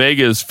 Savio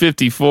Vega is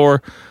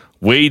 54.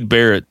 Wade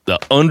Barrett, the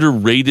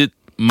underrated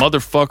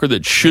motherfucker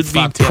that should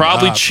be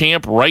probably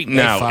champ right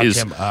now,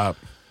 is him up.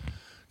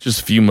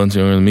 Just a few months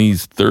younger than me.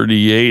 He's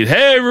 38.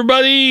 Hey,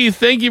 everybody.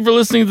 Thank you for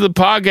listening to the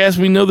podcast.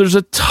 We know there's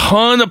a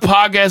ton of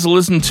podcasts to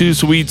listen to,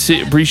 so we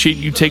appreciate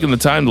you taking the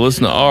time to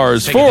listen to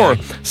ours. For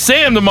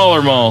Sam the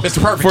Muller Mall,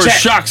 Mr. Perfect, for check.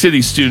 Shock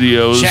City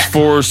Studios, Check.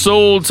 for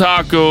Soul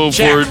Taco,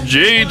 Check. for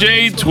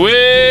JJ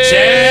Twig,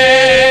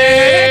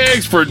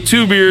 Check. for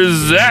Two Beers,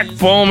 Zach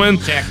Pullman,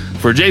 Check.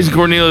 for Jason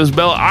Cornelius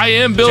Bell. I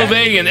am Bill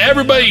Vagan.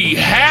 Everybody,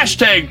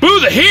 hashtag Boo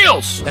the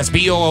Heels. That's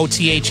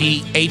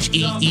BOOTHEHEELS.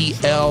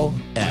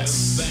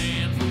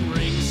 Banned from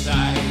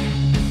Ringside.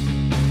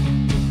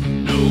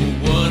 No